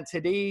think that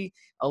today,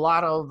 a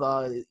lot of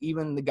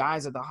even the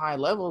guys at the high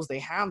levels, they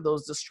have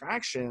those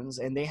distractions,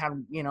 and they have,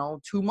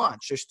 too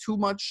much. There's too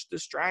much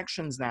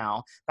distractions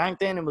now. Back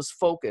then, it was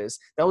focus.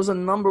 That was the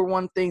number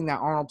one thing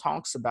that Arnold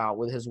talks about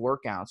with his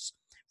workouts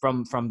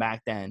from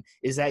back then,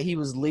 is that he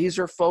was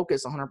laser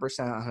focused 100%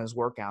 on his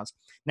workouts.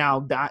 Now,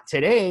 that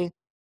today,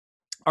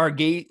 are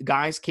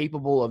guys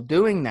capable of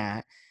doing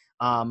that?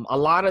 A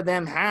lot of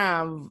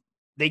them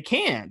they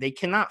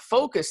cannot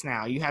focus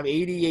now. You have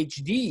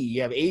ADHD,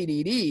 you have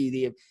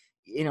ADD,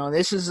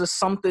 this is just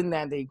something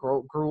that they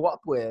grew up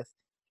with.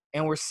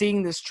 And we're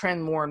seeing this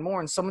trend more and more.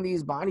 And some of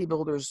these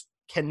bodybuilders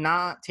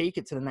cannot take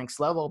it to the next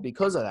level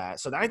because of that.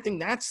 So I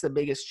think that's the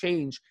biggest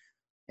change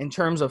in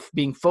terms of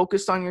being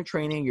focused on your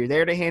training. You're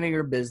there to handle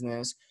your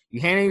business.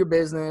 You handle your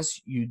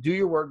business, you do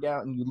your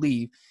workout, and you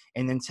leave.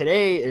 And then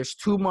today, there's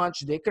too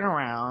much dicking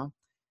around.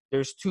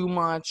 There's too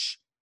much,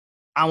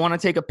 I want to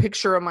take a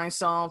picture of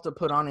myself to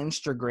put on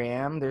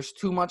Instagram. There's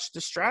too much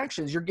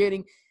distractions. You're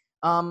getting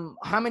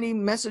how many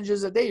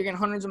messages a day? You're getting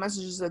hundreds of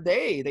messages a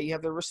day that you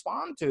have to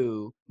respond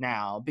to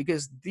now,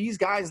 because these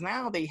guys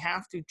now, they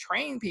have to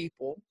train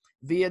people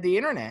via the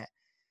internet.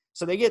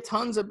 So they get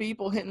tons of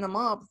people hitting them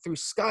up through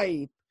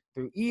Skype,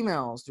 through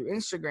emails, through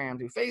Instagram,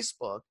 through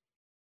Facebook.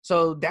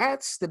 So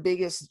that's the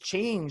biggest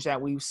change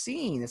that we've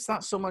seen. It's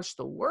not so much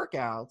the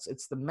workouts,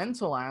 it's the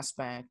mental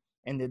aspect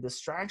and the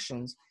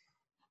distractions.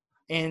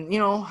 And,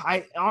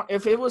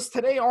 if it was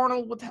today,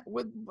 Arnold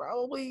would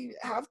probably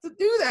have to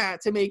do that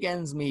to make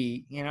ends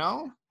meet,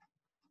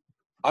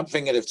 I'm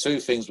thinking of two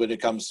things when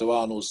it comes to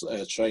Arnold's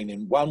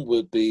training. One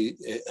would be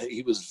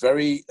he was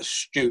very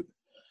astute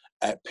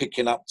at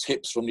picking up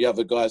tips from the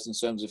other guys in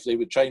terms of if they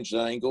would change an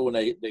angle and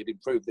they'd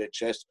improve their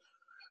chest.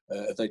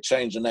 If they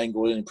changed an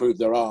angle and improve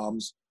their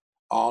arms,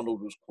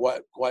 Arnold was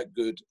quite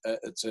good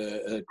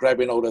at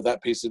grabbing hold of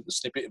that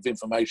snippet of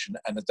information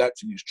and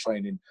adapting his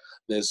training.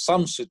 There's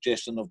some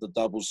suggestion of the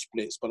double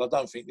splits, but I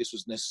don't think this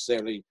was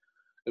necessarily,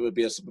 it would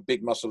be a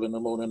big muscle in the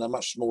morning, a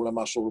much smaller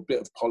muscle, a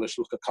bit of polish,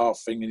 like a calf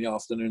thing in the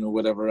afternoon or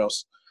whatever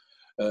else,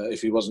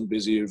 if he wasn't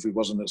busy or if he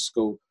wasn't at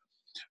school.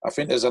 I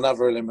think there's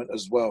another element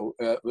as well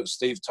that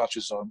Steve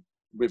touches on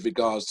with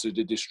regards to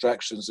the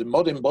distractions. The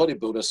modern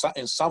bodybuilder,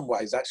 in some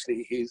ways,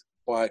 actually, he's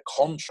by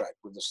contract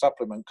with the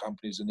supplement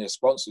companies and their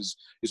sponsors,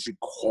 is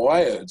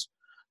required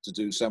to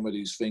do some of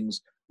these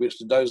things,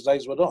 which in those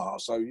days were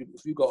not. So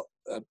if you got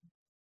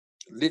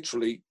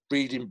literally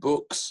reading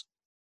books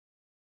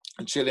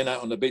and chilling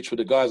out on the beach with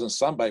the guys and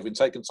sunbathing,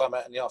 taking time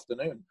out in the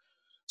afternoon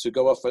to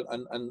go off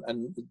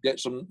and get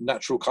some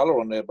natural colour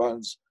on their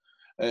bones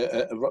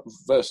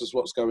versus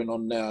what's going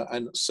on now.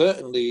 And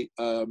certainly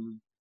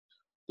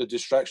the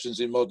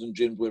distractions in modern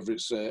gyms, whether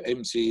it's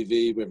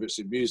MTV, whether it's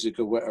in music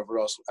or whatever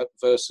else,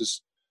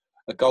 versus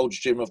a Gold's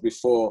Gym of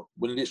before,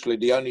 when literally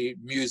the only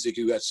music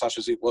you had, such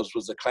as it was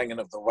the clanging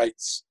of the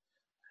weights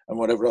and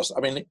whatever else. I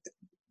mean,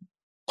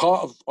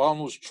 part of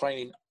Arnold's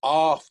training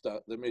after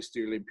the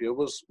Mr. Olympia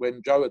was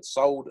when Joe had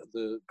sold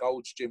the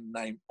Gold's Gym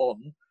name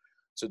on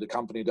to the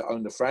company that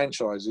owned the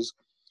franchises,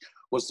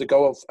 was to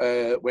go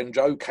off when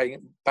Joe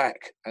came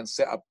back and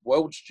set up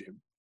World's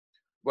Gym.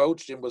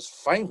 World's Gym was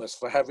famous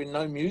for having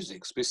no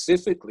music,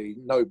 specifically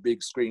no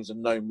big screens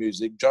and no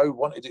music. Joe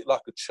wanted it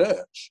like a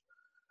church.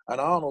 And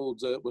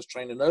Arnold was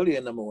training early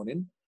in the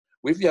morning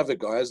with the other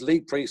guys. Lee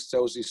Priest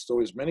tells these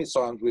stories many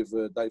times with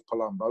Dave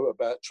Palumbo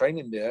about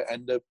training there.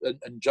 And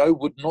Joe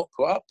would not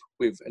put up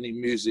with any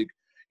music.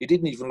 He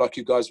didn't even like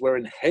you guys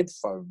wearing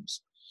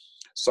headphones.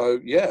 So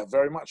yeah,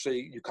 very much.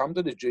 You come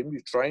to the gym,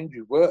 you trained,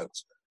 you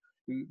worked.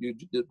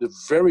 The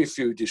very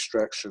few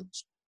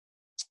distractions,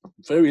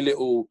 very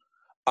little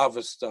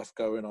other stuff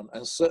going on,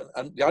 and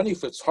the only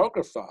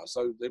photographer.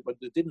 So but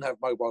they didn't have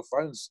mobile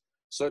phones.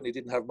 Certainly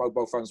didn't have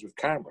mobile phones with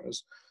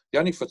cameras. The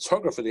only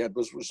photographer they had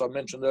was I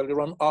mentioned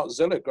earlier on, Art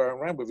Zeller, going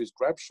around with his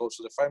grab shots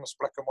of the famous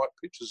black and white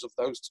pictures of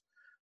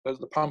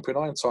the pumping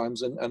iron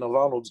times and of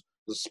Arnold,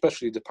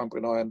 especially the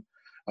pumping iron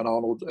and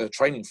Arnold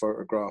training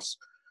photographs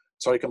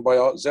taken by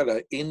Art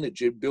Zeller in the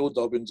gym. Bill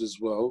Dobbins as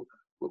well,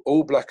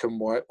 all black and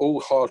white,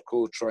 all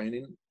hardcore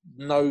training.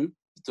 No,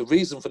 the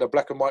reason for the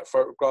black and white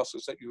photographs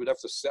is that you would have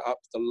to set up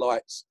the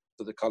lights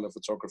for the color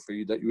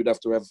photography, that you would have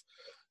to have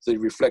the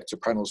reflector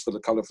panels for the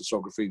color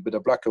photography, but the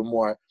black and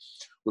white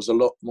was a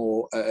lot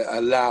more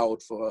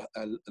allowed for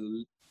a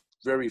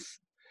very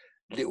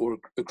little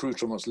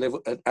accoutrements,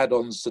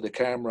 add-ons to the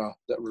camera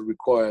that were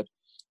required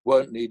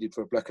weren't needed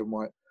for black and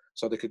white.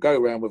 So they could go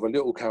around with a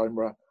little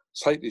camera,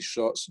 take these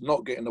shots,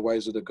 not get in the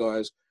ways of the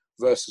guys,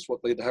 versus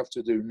what they'd have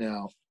to do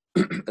now.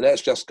 And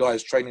that's just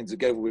guys training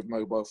together with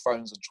mobile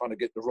phones and trying to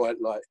get the right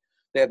light.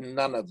 They had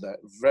none of that.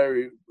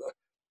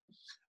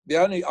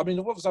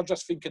 What was I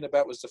just thinking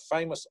about was the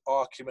famous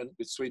argument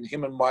between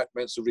him and Mike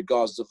Mentzer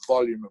regards the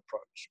volume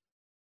approach.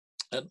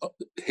 And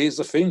here's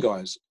the thing,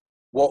 guys.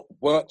 What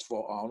worked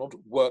for Arnold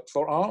worked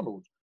for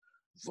Arnold.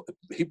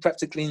 He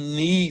practically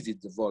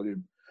needed the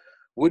volume.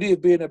 Would he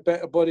have been a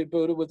better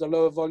bodybuilder with a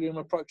lower volume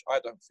approach? I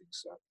don't think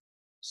so.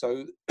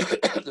 So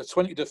the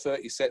 20 to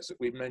 30 sets that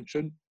we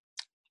mentioned,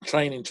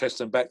 training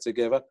chest and back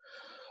together,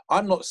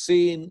 I'm not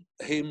seeing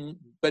him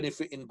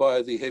benefiting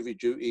by the heavy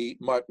duty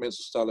Mike Mentzer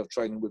style of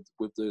training with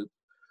the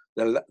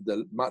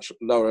much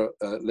lower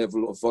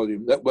level of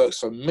volume. That works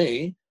for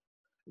me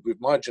with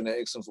my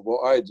genetics and for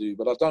what I do,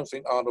 but I don't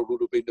think Arnold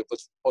would have been the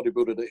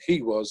bodybuilder that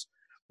he was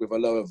with a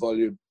lower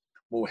volume,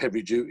 more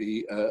heavy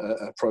duty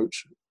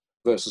approach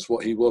versus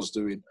what he was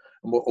doing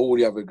and what all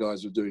the other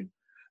guys were doing.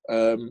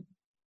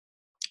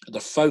 The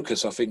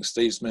focus, I think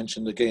Steve's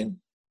mentioned again,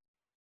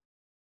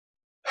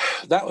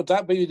 that would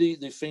be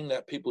the thing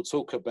that people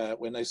talk about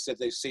when they said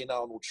they've seen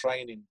Arnold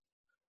training.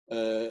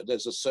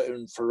 There's a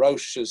certain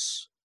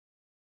ferocious,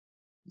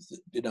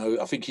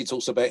 I think he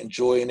talks about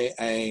enjoying it,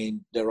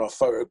 and there are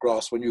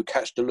photographs when you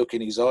catch the look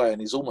in his eye and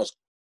he's almost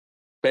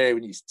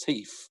baring his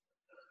teeth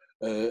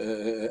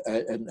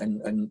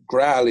and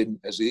growling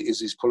as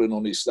he's pulling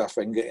on his stuff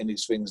and getting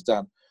his things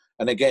done.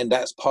 And again,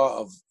 that's part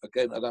of,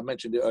 and I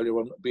mentioned it earlier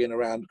on, being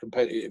around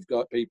competitive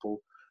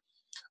people,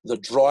 the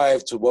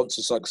drive to want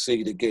to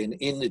succeed again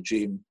in the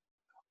gym,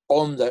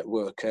 on that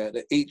workout,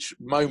 that each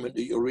moment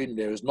that you're in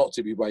there is not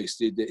to be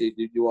wasted, that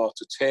you are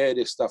to tear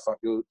this stuff up,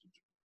 go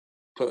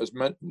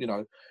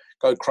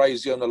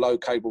crazy on the low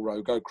cable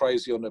row, go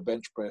crazy on the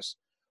bench press,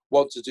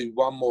 want to do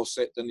one more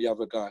set than the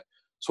other guy,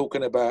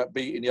 talking about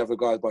beating the other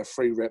guy by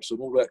 3 reps and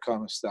all that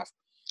kind of stuff.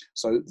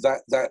 So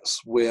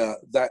that's where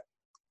that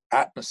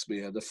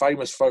atmosphere, the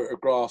famous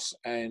photographs,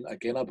 and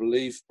again, I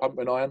believe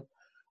pumping iron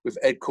with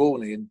Ed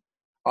Corney and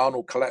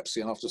Arnold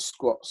collapsing after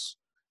squats,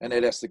 and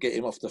Ed has to get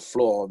him off the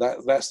floor.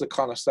 That's the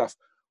kind of stuff.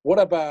 What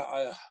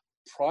about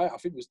Pryor? I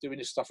think was doing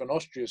this stuff in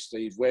Austria,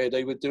 Steve, where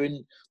they were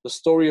doing the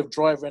story of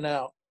driving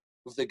out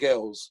with the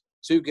girls,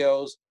 2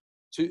 girls,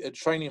 a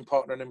training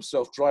partner and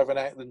himself driving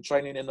out and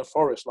training in the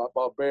forest like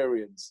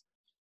barbarians,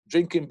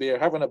 drinking beer,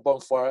 having a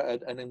bonfire,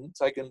 and then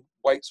taking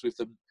weights with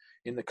them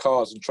in the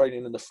cars and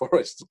training in the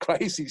forest.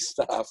 Crazy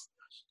stuff,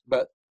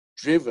 but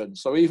driven.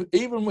 So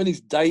even when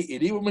he's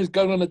dating, even when he's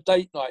going on a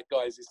date night,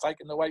 guys, he's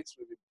taking the weights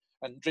with him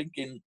and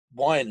drinking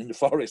wine in the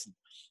forest and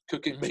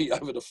cooking meat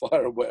over the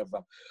fire or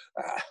whatever.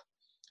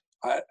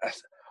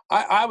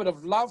 I would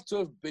have loved to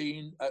have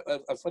been,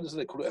 what do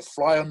they call it, a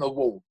fly on the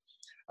wall,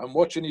 and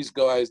watching these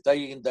guys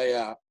day in, day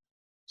out,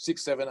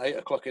 6, 7, 8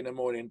 o'clock in the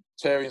morning,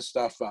 tearing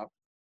stuff up,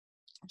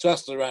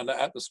 just around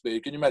the atmosphere.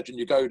 Can you imagine?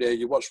 You go there,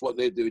 you watch what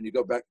they're doing, you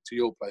go back to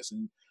your place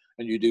and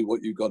you do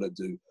what you got to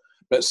do.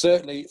 But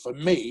certainly for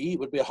me, it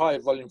would be a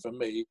higher volume for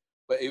me,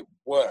 but it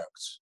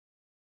worked.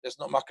 There's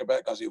not much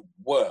about it, guys. It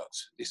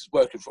worked. This is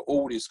working for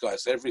all these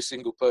guys. Every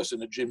single person in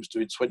the gym's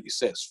doing 20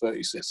 sets,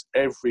 30 sets,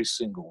 every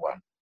single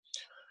one.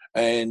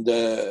 And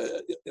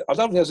I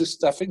don't think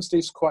I think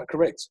Steve's quite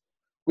correct.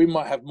 We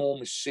might have more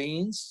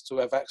machines to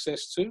have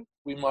access to.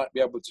 We might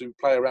be able to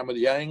play around with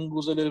the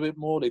angles a little bit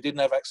more. They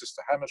didn't have access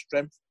to hammer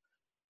strength.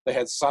 They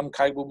had some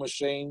cable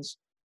machines.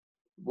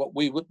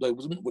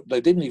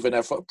 They didn't even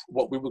have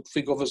what we would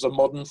think of as a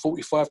modern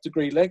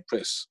 45-degree leg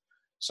press.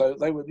 So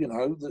they were,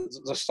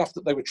 the stuff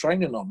that they were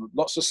training on,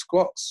 lots of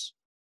squats,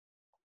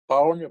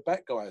 bar on your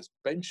back, guys,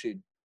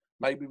 benching,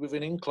 maybe with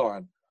an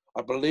incline.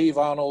 I believe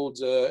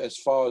Arnold, as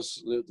far as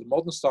the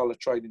modern style of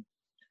training,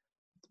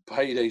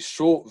 paid a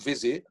short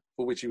visit,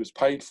 for which he was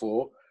paid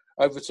for,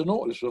 over to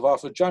Nautilus with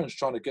Arthur Jones,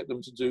 trying to get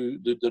them to do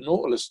the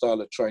Nautilus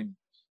style of training.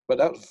 But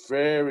that was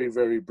very,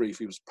 very brief.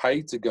 He was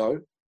paid to go.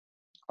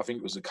 I think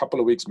it was a couple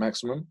of weeks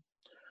maximum.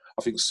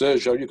 I think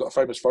Sergio, you've got a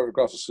famous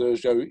photograph of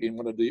Sergio in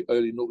one of the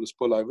early Nautilus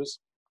pullovers.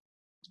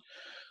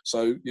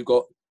 So you've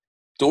got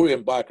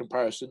Dorian, by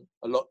comparison,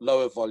 a lot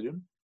lower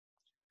volume.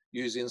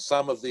 using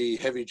some of the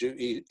heavy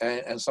duty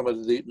and some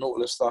of the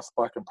Nautilus stuff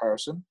by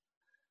comparison.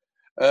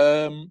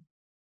 And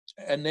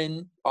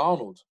then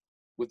Arnold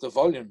with the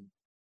volume,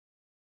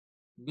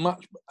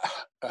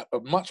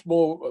 much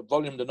more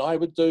volume than I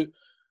would do,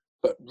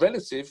 but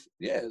relative,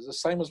 yeah, it's the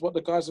same as what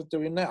the guys are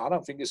doing now. I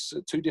don't think it's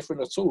too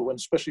different at all, and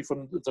especially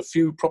from the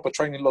few proper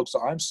training logs that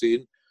I'm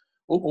seeing,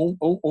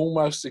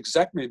 almost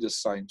exactly the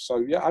same. So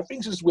yeah, I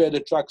think this is where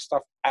the drug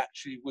stuff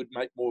actually would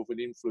make more of an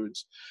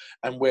influence,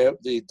 and where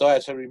the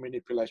dietary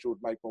manipulation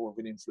would make more of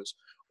an influence.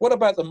 What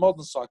about the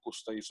modern cycle,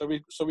 Steve? So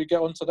we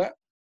get onto that.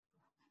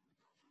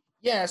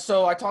 Yeah,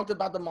 so I talked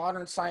about the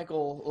modern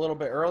cycle a little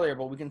bit earlier,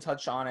 but we can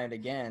touch on it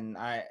again.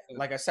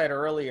 Like I said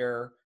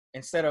earlier,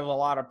 instead of a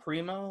lot of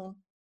primo,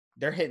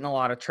 they're hitting a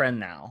lot of trend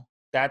now.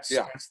 That's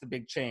the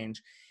big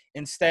change.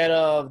 Instead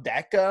of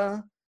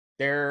DECA,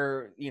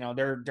 they're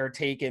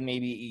taking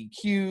maybe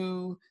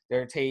EQ,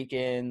 they're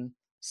taking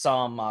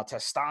some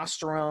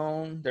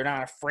testosterone. They're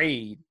not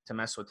afraid to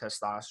mess with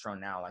testosterone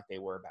now like they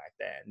were back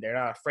then. They're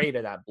not afraid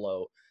of that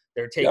bloat.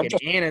 They're taking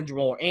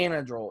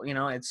anadrol. You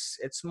know,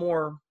 it's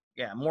more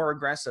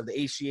aggressive. The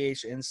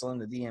HGH, insulin,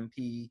 the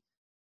DMP.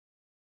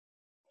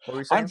 What were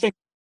you saying?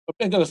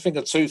 I'm going to think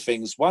of two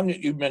things. One that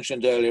you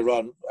mentioned earlier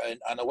on,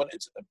 and I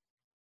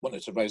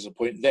wanted to raise a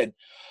point then.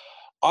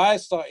 I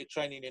started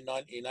training in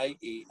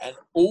 1980, and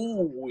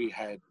all we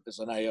had as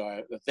an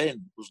AI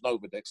then was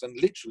Novadex. And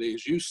literally,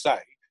 as you say,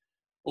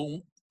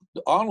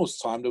 Arnold's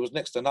time, there was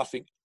next to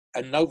nothing,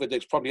 and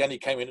Novadex probably only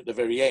came in at the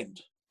very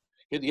end.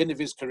 At the end of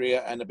his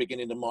career and the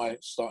beginning of my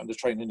starting to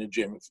train in the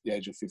gym at the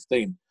age of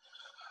 15.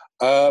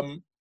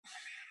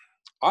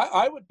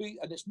 I would be,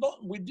 and it's not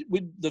with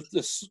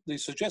the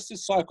suggested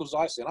cycles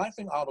I see, and I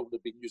think Arnold would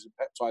have been using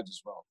peptides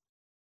as well.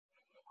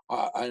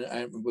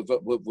 And with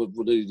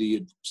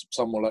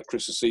someone like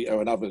Chris Aceto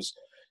and others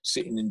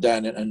sitting him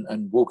down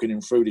and walking him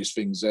through these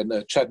things, and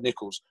Chad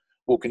Nichols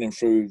walking him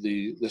through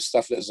the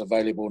stuff that is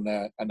available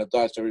now and the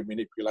dietary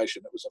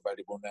manipulation that was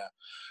available now.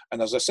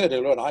 And as I said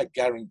earlier on, I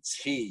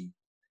guarantee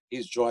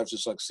his drive to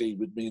succeed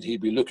would mean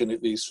he'd be looking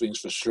at these things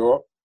for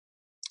sure.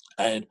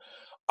 And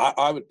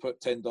I would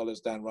put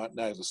 $10 down right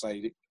now to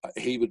say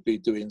he would be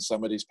doing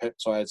some of these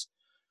peptides.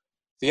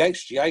 The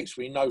HGH,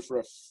 we know for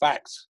a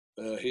fact,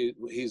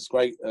 his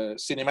great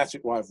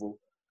cinematic rival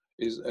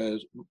is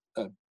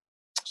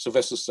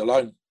Sylvester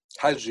Stallone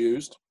has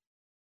used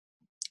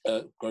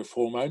growth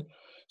hormone.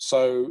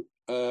 So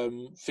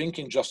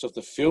thinking just of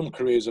the film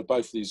careers of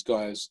both of these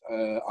guys,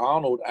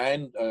 Arnold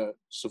and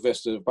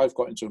Sylvester have both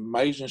got into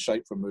amazing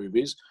shape for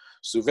movies.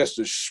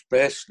 Sylvester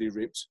especially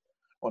ripped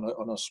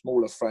on a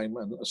smaller frame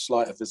and a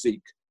slighter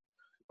physique.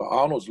 But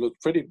Arnold's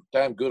looked pretty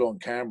damn good on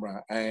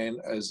camera, and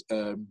as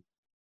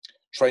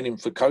training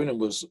for Conan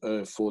was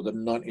for the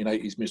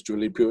 1980s Mr.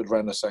 Olympia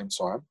around the same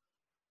time.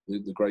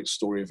 The great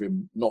story of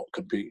him not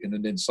competing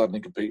and then suddenly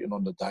competing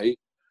on the day.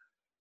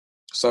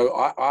 So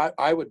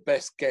I would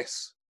best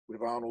guess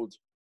with Arnold,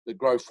 the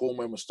growth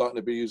hormone was starting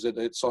to be used at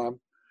that time.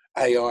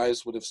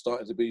 AIs would have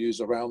started to be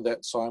used around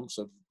that time,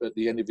 so at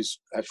the end of his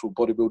actual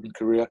bodybuilding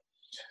career.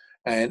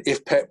 And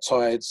if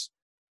peptides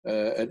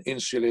and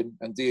insulin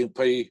and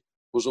DMP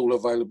was all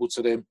available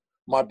to them,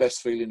 my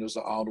best feeling was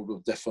that Arnold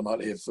would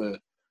definitely have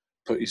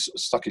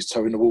stuck his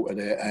toe in the water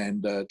there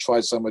and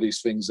tried some of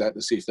these things out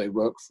to see if they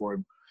work for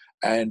him.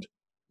 And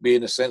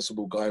being a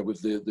sensible guy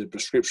with the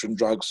prescription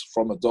drugs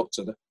from a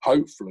doctor that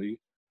hopefully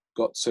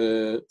got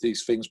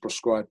these things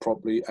prescribed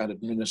properly and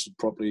administered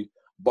properly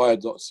by a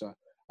doctor.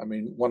 I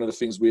mean, one of the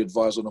things we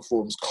advise on the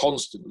forums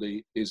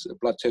constantly is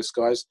blood test,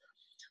 guys.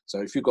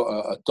 So if you've got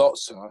a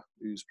doctor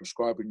who's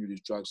prescribing you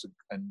these drugs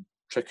and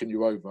checking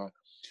you over,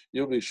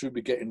 you should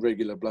be getting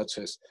regular blood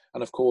tests.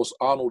 And of course,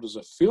 Arnold as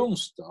a film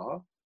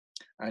star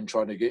and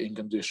trying to get in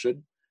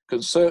condition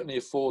can certainly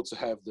afford to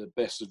have the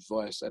best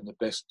advice and the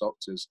best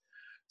doctors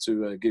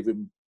to give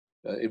him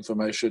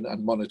information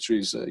and monitor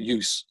his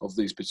use of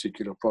these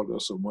particular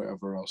products and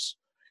whatever else.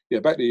 Yeah,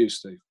 back to you,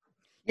 Steve.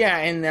 Yeah,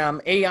 and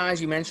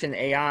AIs, you mentioned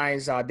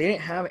AIs. They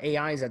didn't have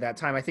AIs at that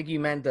time. I think you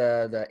meant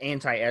the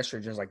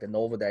anti-estrogens like the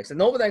Novadex. The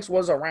Novadex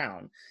was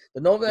around.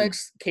 The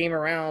Novadex came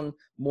around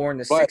more in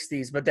the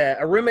 60s, but the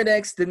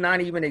Arimidex did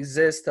not even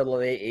exist till the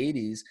late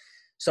 80s.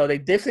 So they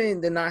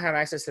definitely did not have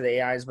access to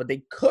the AIs, but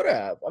they could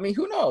have. I mean,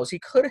 who knows? He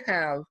could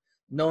have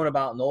known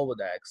about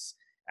Novadex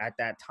at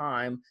that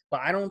time,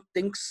 but I don't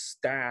think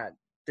that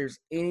there's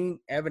any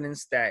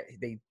evidence that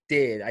they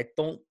did. I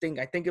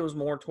think it was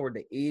more toward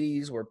the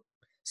 80s where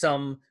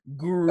some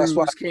gurus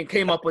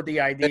came up with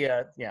the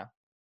idea.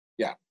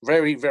 Yeah,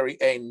 very, very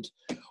end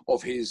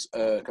of his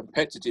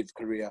competitive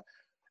career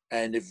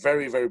and the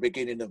very, very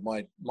beginning of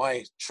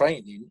my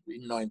training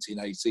in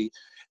 1980.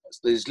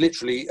 There's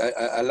literally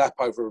a lap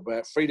over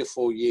about 3 to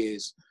 4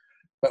 years.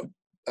 But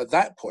at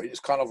that point, it's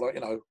kind of like,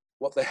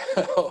 what the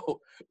hell?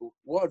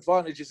 What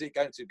advantage is it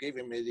going to give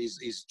him?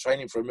 He's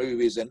training for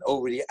movies and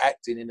already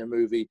acting in a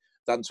movie,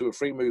 done 2 or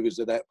 3 movies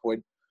at that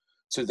point,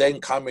 to then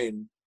come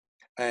in.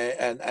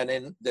 And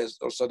then there's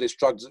also this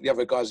drugs that the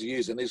other guys are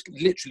using. He's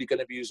literally going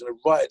to be using it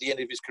right at the end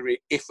of his career,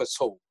 if at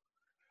all.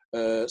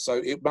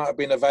 So it might have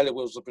been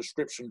available as a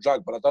prescription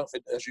drug, but I don't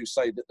think, as you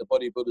say, that the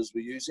bodybuilders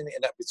were using it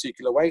in that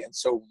particular way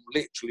until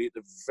literally at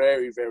the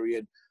very, very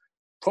end,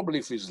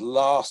 probably for his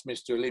last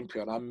Mr.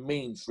 Olympia, and I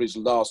mean for his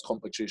last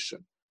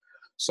competition.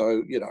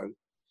 So, you know,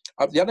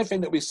 the other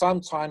thing that we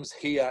sometimes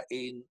hear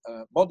in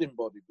modern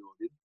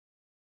bodybuilding,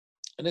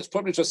 and it's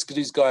probably just because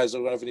these guys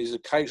are having these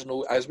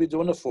occasional, as we do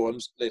on the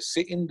forums, they're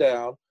sitting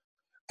down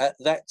at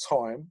that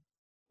time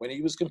when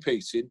he was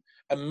competing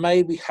and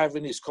maybe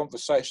having these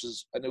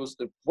conversations. And it was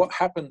what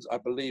happened, I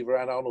believe,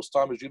 around Arnold's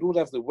time is you'd all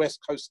have the West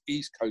Coast,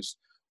 East Coast.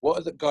 What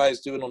are the guys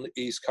doing on the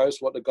East Coast?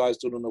 What are the guys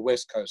doing on the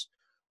West Coast?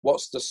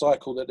 What's the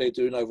cycle that they're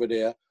doing over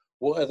there?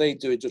 What are they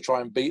doing to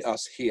try and beat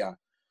us here?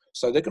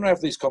 So they're going to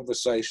have these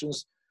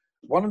conversations.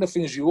 One of the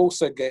things you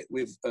also get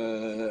with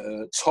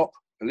top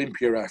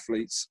Olympia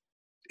athletes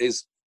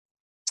is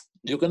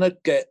you're going to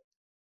get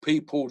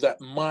people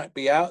that might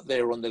be out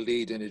there on the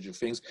leading edge of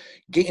things,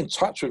 get in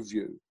touch with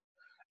you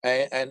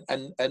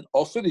and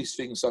offer these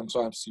things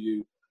sometimes to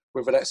you,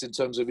 whether that's in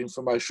terms of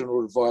information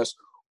or advice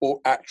or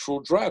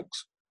actual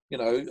drugs. You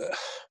know,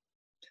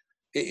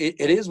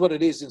 it is what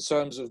it is in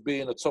terms of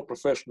being a top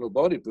professional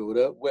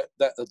bodybuilder, where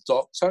that a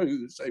doctor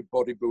who's a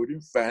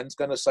bodybuilding fan is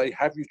going to say,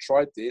 have you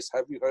tried this?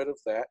 Have you heard of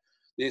that?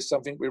 There's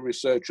something we're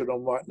researching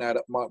on right now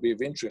that might be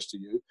of interest to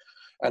you.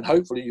 And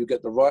hopefully you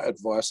get the right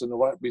advice and the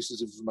right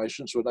pieces of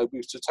information to enable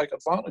you to take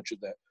advantage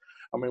of that.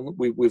 I mean,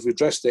 we've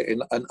addressed it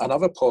in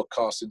another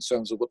podcast in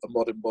terms of what the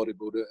modern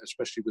bodybuilder,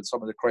 especially with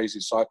some of the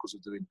crazy cycles,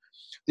 are doing.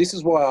 This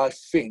is why I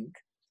think,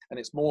 and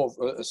it's more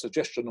of a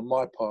suggestion on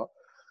my part,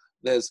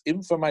 there's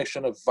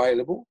information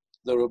available,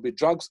 there will be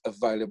drugs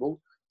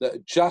available that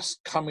are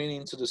just coming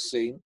into the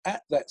scene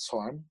at that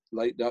time,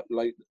 late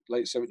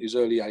 70s,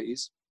 early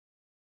 80s,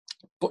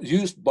 but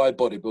used by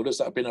bodybuilders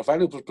that have been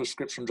available as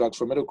prescription drugs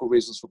for medical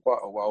reasons for quite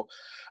a while.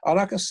 And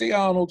I can see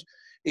Arnold,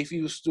 if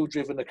he was still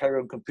driven to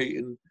carry on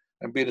competing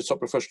and being a top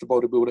professional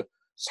bodybuilder,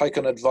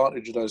 taking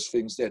advantage of those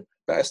things then.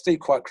 But as Steve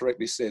quite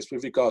correctly says,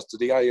 with regards to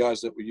the AIs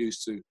that we're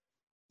used to,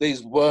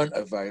 these weren't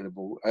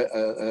available.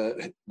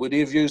 Would he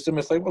have used them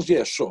if they was?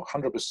 Yeah, sure,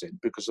 100%,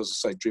 because as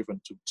I say, driven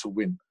to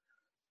win.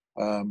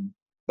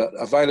 But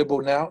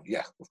available now,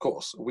 yeah, of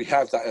course. We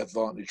have that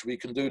advantage. We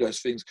can do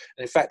those things.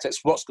 And in fact, that's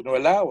what's going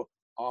to allow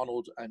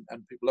Arnold and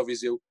people of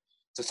his ilk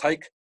to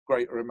take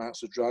greater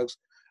amounts of drugs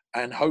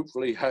and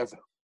hopefully have,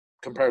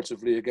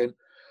 comparatively again,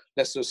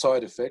 lesser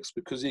side effects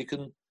because he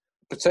can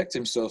protect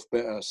himself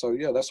better. So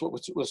yeah, that's what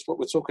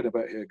we're talking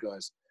about here,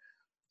 guys.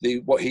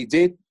 What he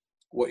did,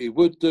 what he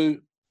would do,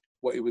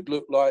 what he would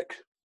look like,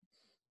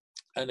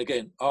 and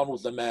again,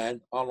 Arnold the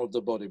man, Arnold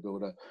the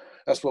bodybuilder.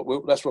 That's what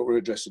we're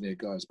addressing here,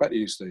 guys. Back to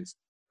you, Steve.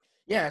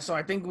 Yeah, so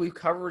I think we've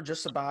covered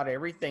just about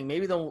everything.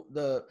 Maybe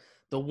the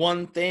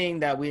one thing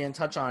that we didn't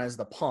touch on is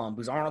the pump,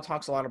 because Arnold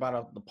talks a lot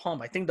about the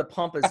pump. I think the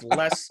pump is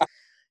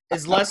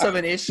less of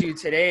an issue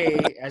today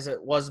as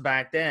it was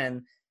back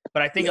then.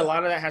 But I think a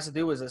lot of that has to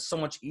do with it's so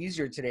much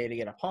easier today to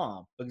get a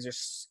pump because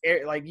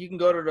there's like you can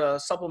go to the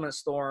supplement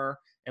store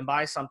and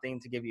buy something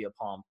to give you a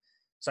pump.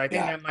 So I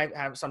think that might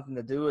have something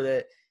to do with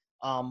it.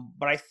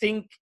 But I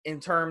think in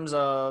terms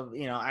of,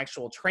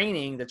 actual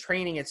training, the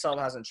training itself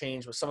hasn't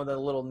changed, but some of the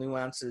little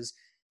nuances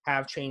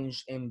have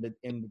changed in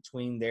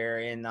between there.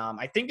 And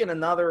I think in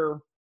another,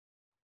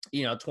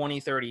 20,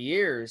 30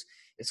 years,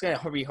 it's going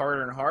to be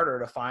harder and harder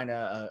to find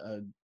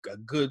a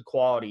good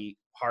quality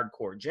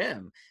hardcore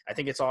gym. I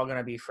think it's all going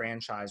to be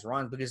franchise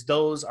runs because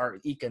those are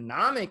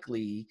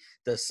economically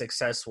the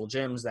successful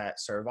gyms that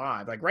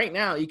survive. Like right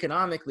now,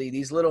 economically,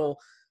 these little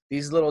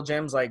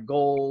gyms like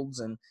Gold's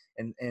and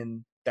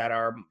that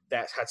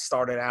had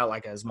started out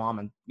like as mom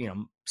and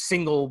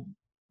single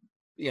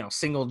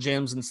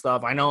gyms and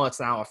stuff. I know it's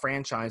now a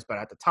franchise, but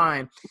at the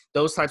time,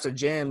 those types of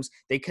gyms,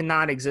 they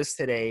cannot exist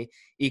today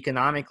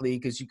economically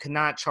because you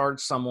cannot charge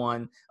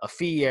someone a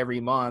fee every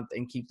month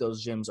and keep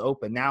those gyms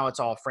open. Now it's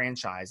all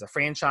franchise. The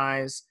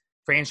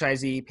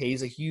franchisee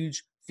pays a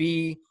huge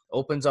fee,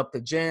 opens up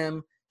the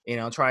gym,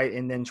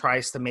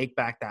 tries to make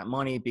back that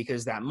money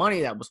because that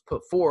money that was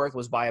put forth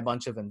was by a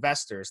bunch of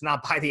investors,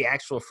 not by the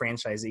actual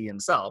franchisee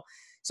himself.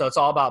 So it's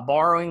all about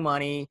borrowing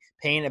money,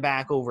 paying it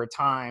back over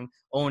time,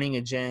 owning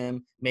a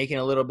gym, making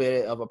a little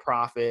bit of a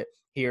profit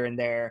here and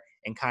there,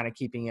 and kind of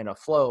keeping it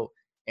afloat.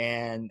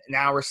 And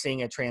now we're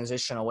seeing a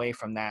transition away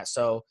from that.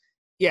 So,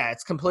 yeah,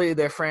 it's completely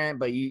different.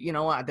 But you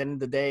know what? At the end of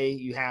the day,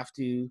 you have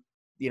to,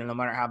 no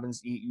matter what happens,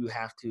 you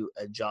have to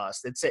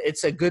adjust.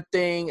 It's a good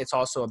thing. It's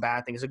also a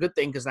bad thing. It's a good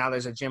thing because now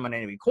there's a gym on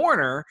every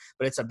corner,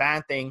 but it's a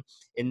bad thing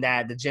in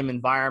that the gym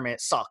environment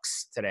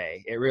sucks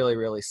today. It really,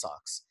 really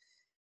sucks.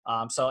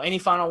 So any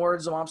final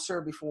words,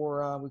 Mobster,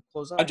 before we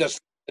close up? I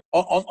just,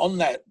 on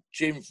that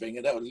gym thing,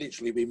 and that would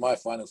literally be my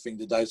final thing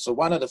today. So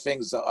one of the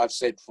things that I've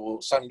said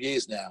for some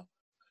years now,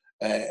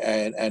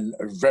 and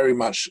very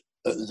much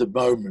at the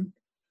moment,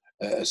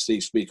 as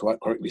Steve Speak quite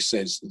correctly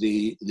says,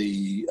 the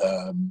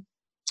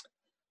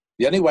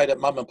only way that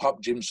mum and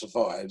pop gyms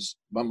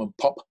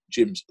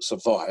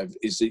survive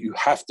is that you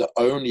have to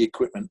own the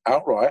equipment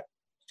outright,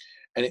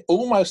 and it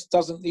almost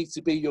doesn't need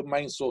to be your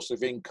main source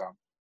of income.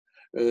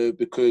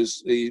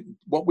 because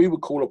what we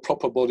would call a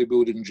proper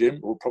bodybuilding gym,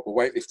 or proper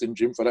weightlifting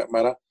gym for that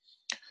matter,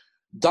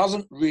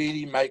 doesn't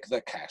really make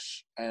the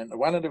cash. And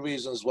one of the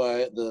reasons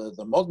why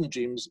the modern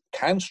gyms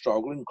can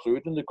struggle,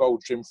 including the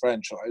Gold Gym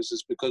franchise,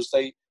 is because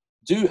they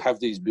do have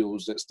these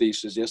bills that Steve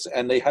suggests,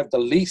 and they have the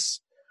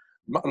lease.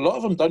 A lot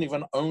of them don't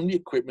even own the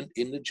equipment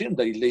in the gym.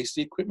 They lease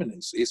the equipment.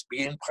 It's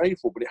being paid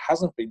for, but it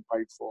hasn't been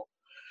paid for.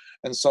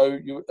 And so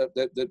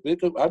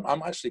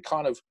I'm actually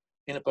kind of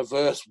in a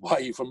perverse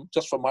way, from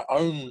my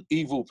own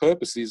evil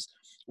purposes,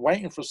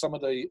 waiting for some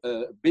of the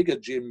bigger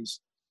gyms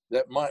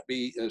that might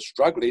be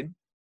struggling,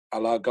 a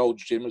la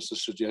Gold's Gym, as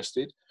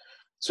suggested,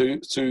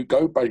 to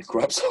go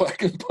bankrupt, so I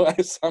can buy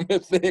some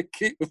of their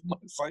kit with my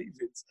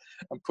savings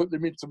and put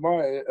them into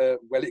my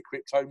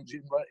well-equipped home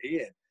gym right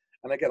here.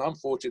 And again, I'm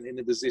fortunate in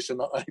the position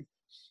that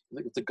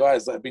the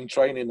guys that have been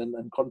training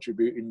and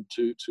contributing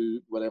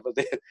to whatever,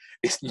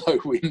 it's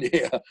nowhere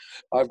near.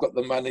 I've got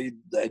the money,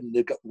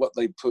 and what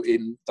they put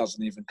in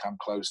doesn't even come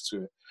close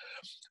to it.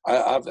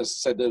 As I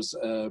said, there's.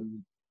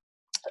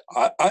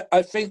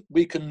 I think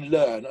we can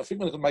learn. I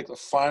think we're going to make the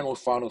final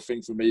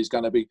thing for me is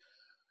going to be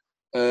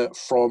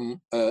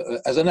from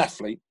as an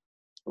athlete,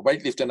 a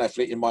weightlifting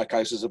athlete in my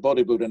case, as a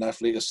bodybuilding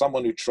athlete, as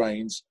someone who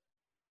trains.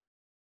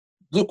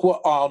 Look what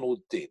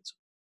Arnold did.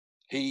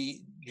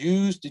 He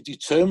used the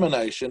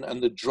determination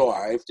and the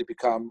drive to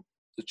become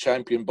the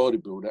champion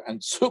bodybuilder, and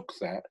took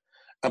that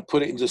and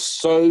put it into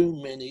so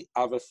many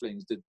other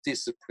things. The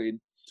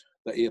discipline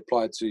that he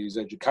applied to his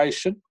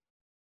education,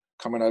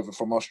 coming over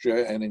from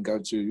Austria and then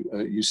going to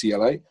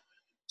UCLA,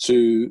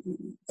 to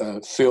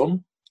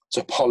film,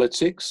 to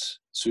politics,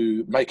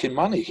 to making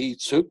money. He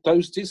took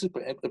those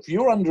disciplines. If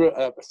you're under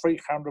a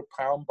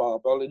 300-pound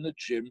barbell in the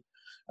gym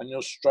and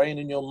you're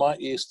straining your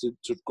mightiest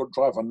to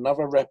drive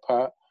another rep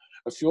out,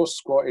 if you're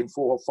squatting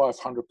 400 or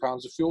 500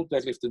 pounds, if you're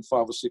deadlifting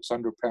 500 or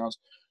 600 pounds,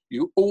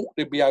 you ought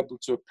to be able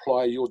to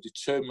apply your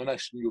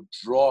determination, your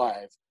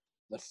drive,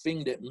 the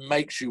thing that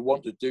makes you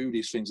want to do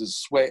these things, is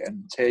sweat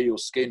and tear your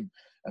skin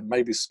and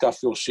maybe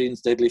scuff your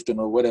shins deadlifting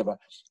or whatever,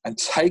 and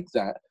take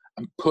that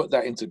and put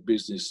that into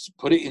business,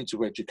 put it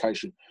into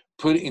education,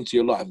 put it into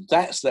your life.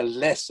 That's the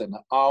lesson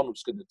that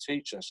Arnold's going to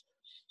teach us.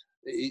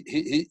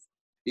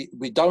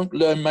 We don't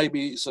learn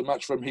maybe so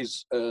much from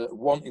his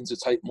wanting to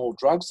take more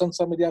drugs than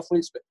some of the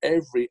athletes, but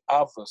every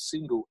other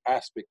single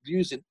aspect,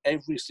 using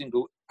every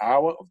single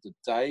hour of the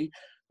day,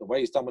 the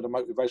way he's done with the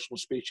motivational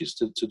speeches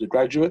to the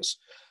graduates,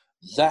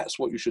 that's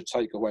what you should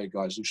take away,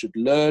 guys. You should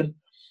learn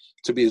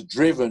to be as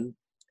driven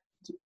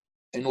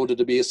in order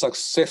to be as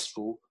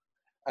successful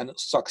and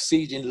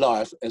succeed in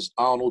life as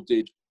Arnold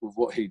did with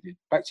what he did.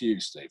 Back to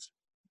you, Steve.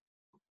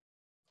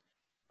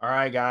 All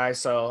right, guys.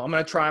 So I'm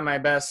going to try my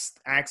best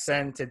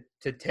accent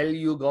to tell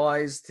you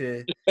guys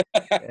to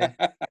can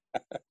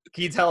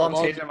you tell I'm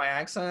changing my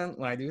accent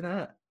when I do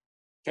that?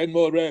 10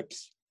 more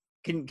reps.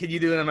 Can you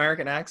do an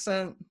American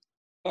accent?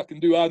 I can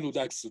do Arnold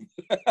accent.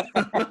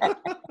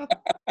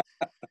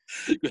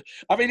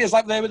 I mean, it's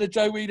up there with the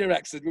Joe Weider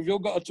accent. We've all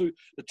got to,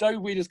 the Joe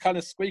Weider's kind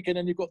of squeaking,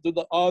 and you've got to do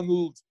the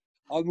Arnold.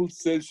 Arnold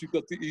says you've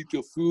got to eat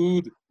your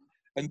food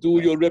and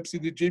do your reps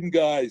in the gym,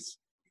 guys.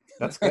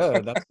 That's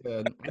good. That's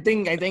good. I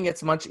think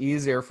it's much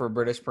easier for a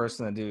British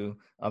person to do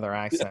other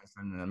accents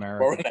than an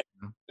American.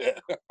 Yeah.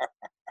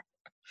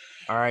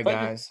 All right,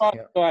 guys.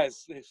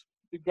 Guys, it's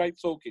been great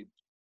talking.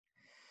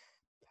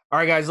 All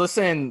right, guys.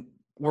 Listen,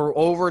 we're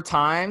over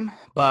time,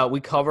 but we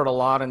covered a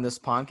lot in this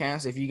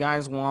podcast. If you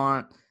guys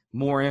want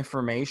more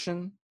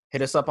information,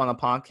 hit us up on the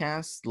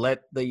podcast.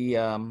 Let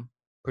the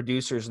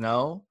producers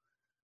know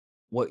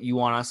what you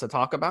want us to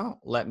talk about.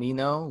 Let me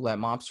know. Let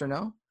Mobster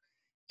know.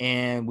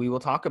 And we will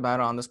talk about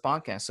it on this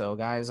podcast. So,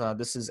 guys,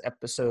 this is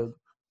episode,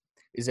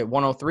 is it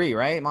 103,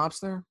 right,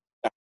 Mobster?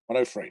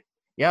 103.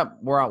 Yep,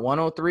 we're at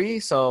 103.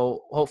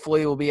 So,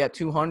 hopefully, we'll be at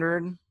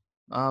 200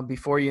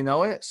 before you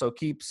know it. So,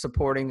 keep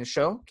supporting the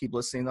show. Keep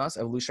listening to us,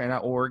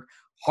 evolutionary.org,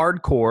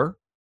 Hardcore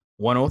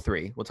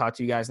 103. We'll talk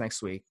to you guys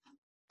next week.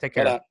 Take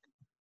care.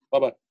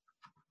 Bye-bye.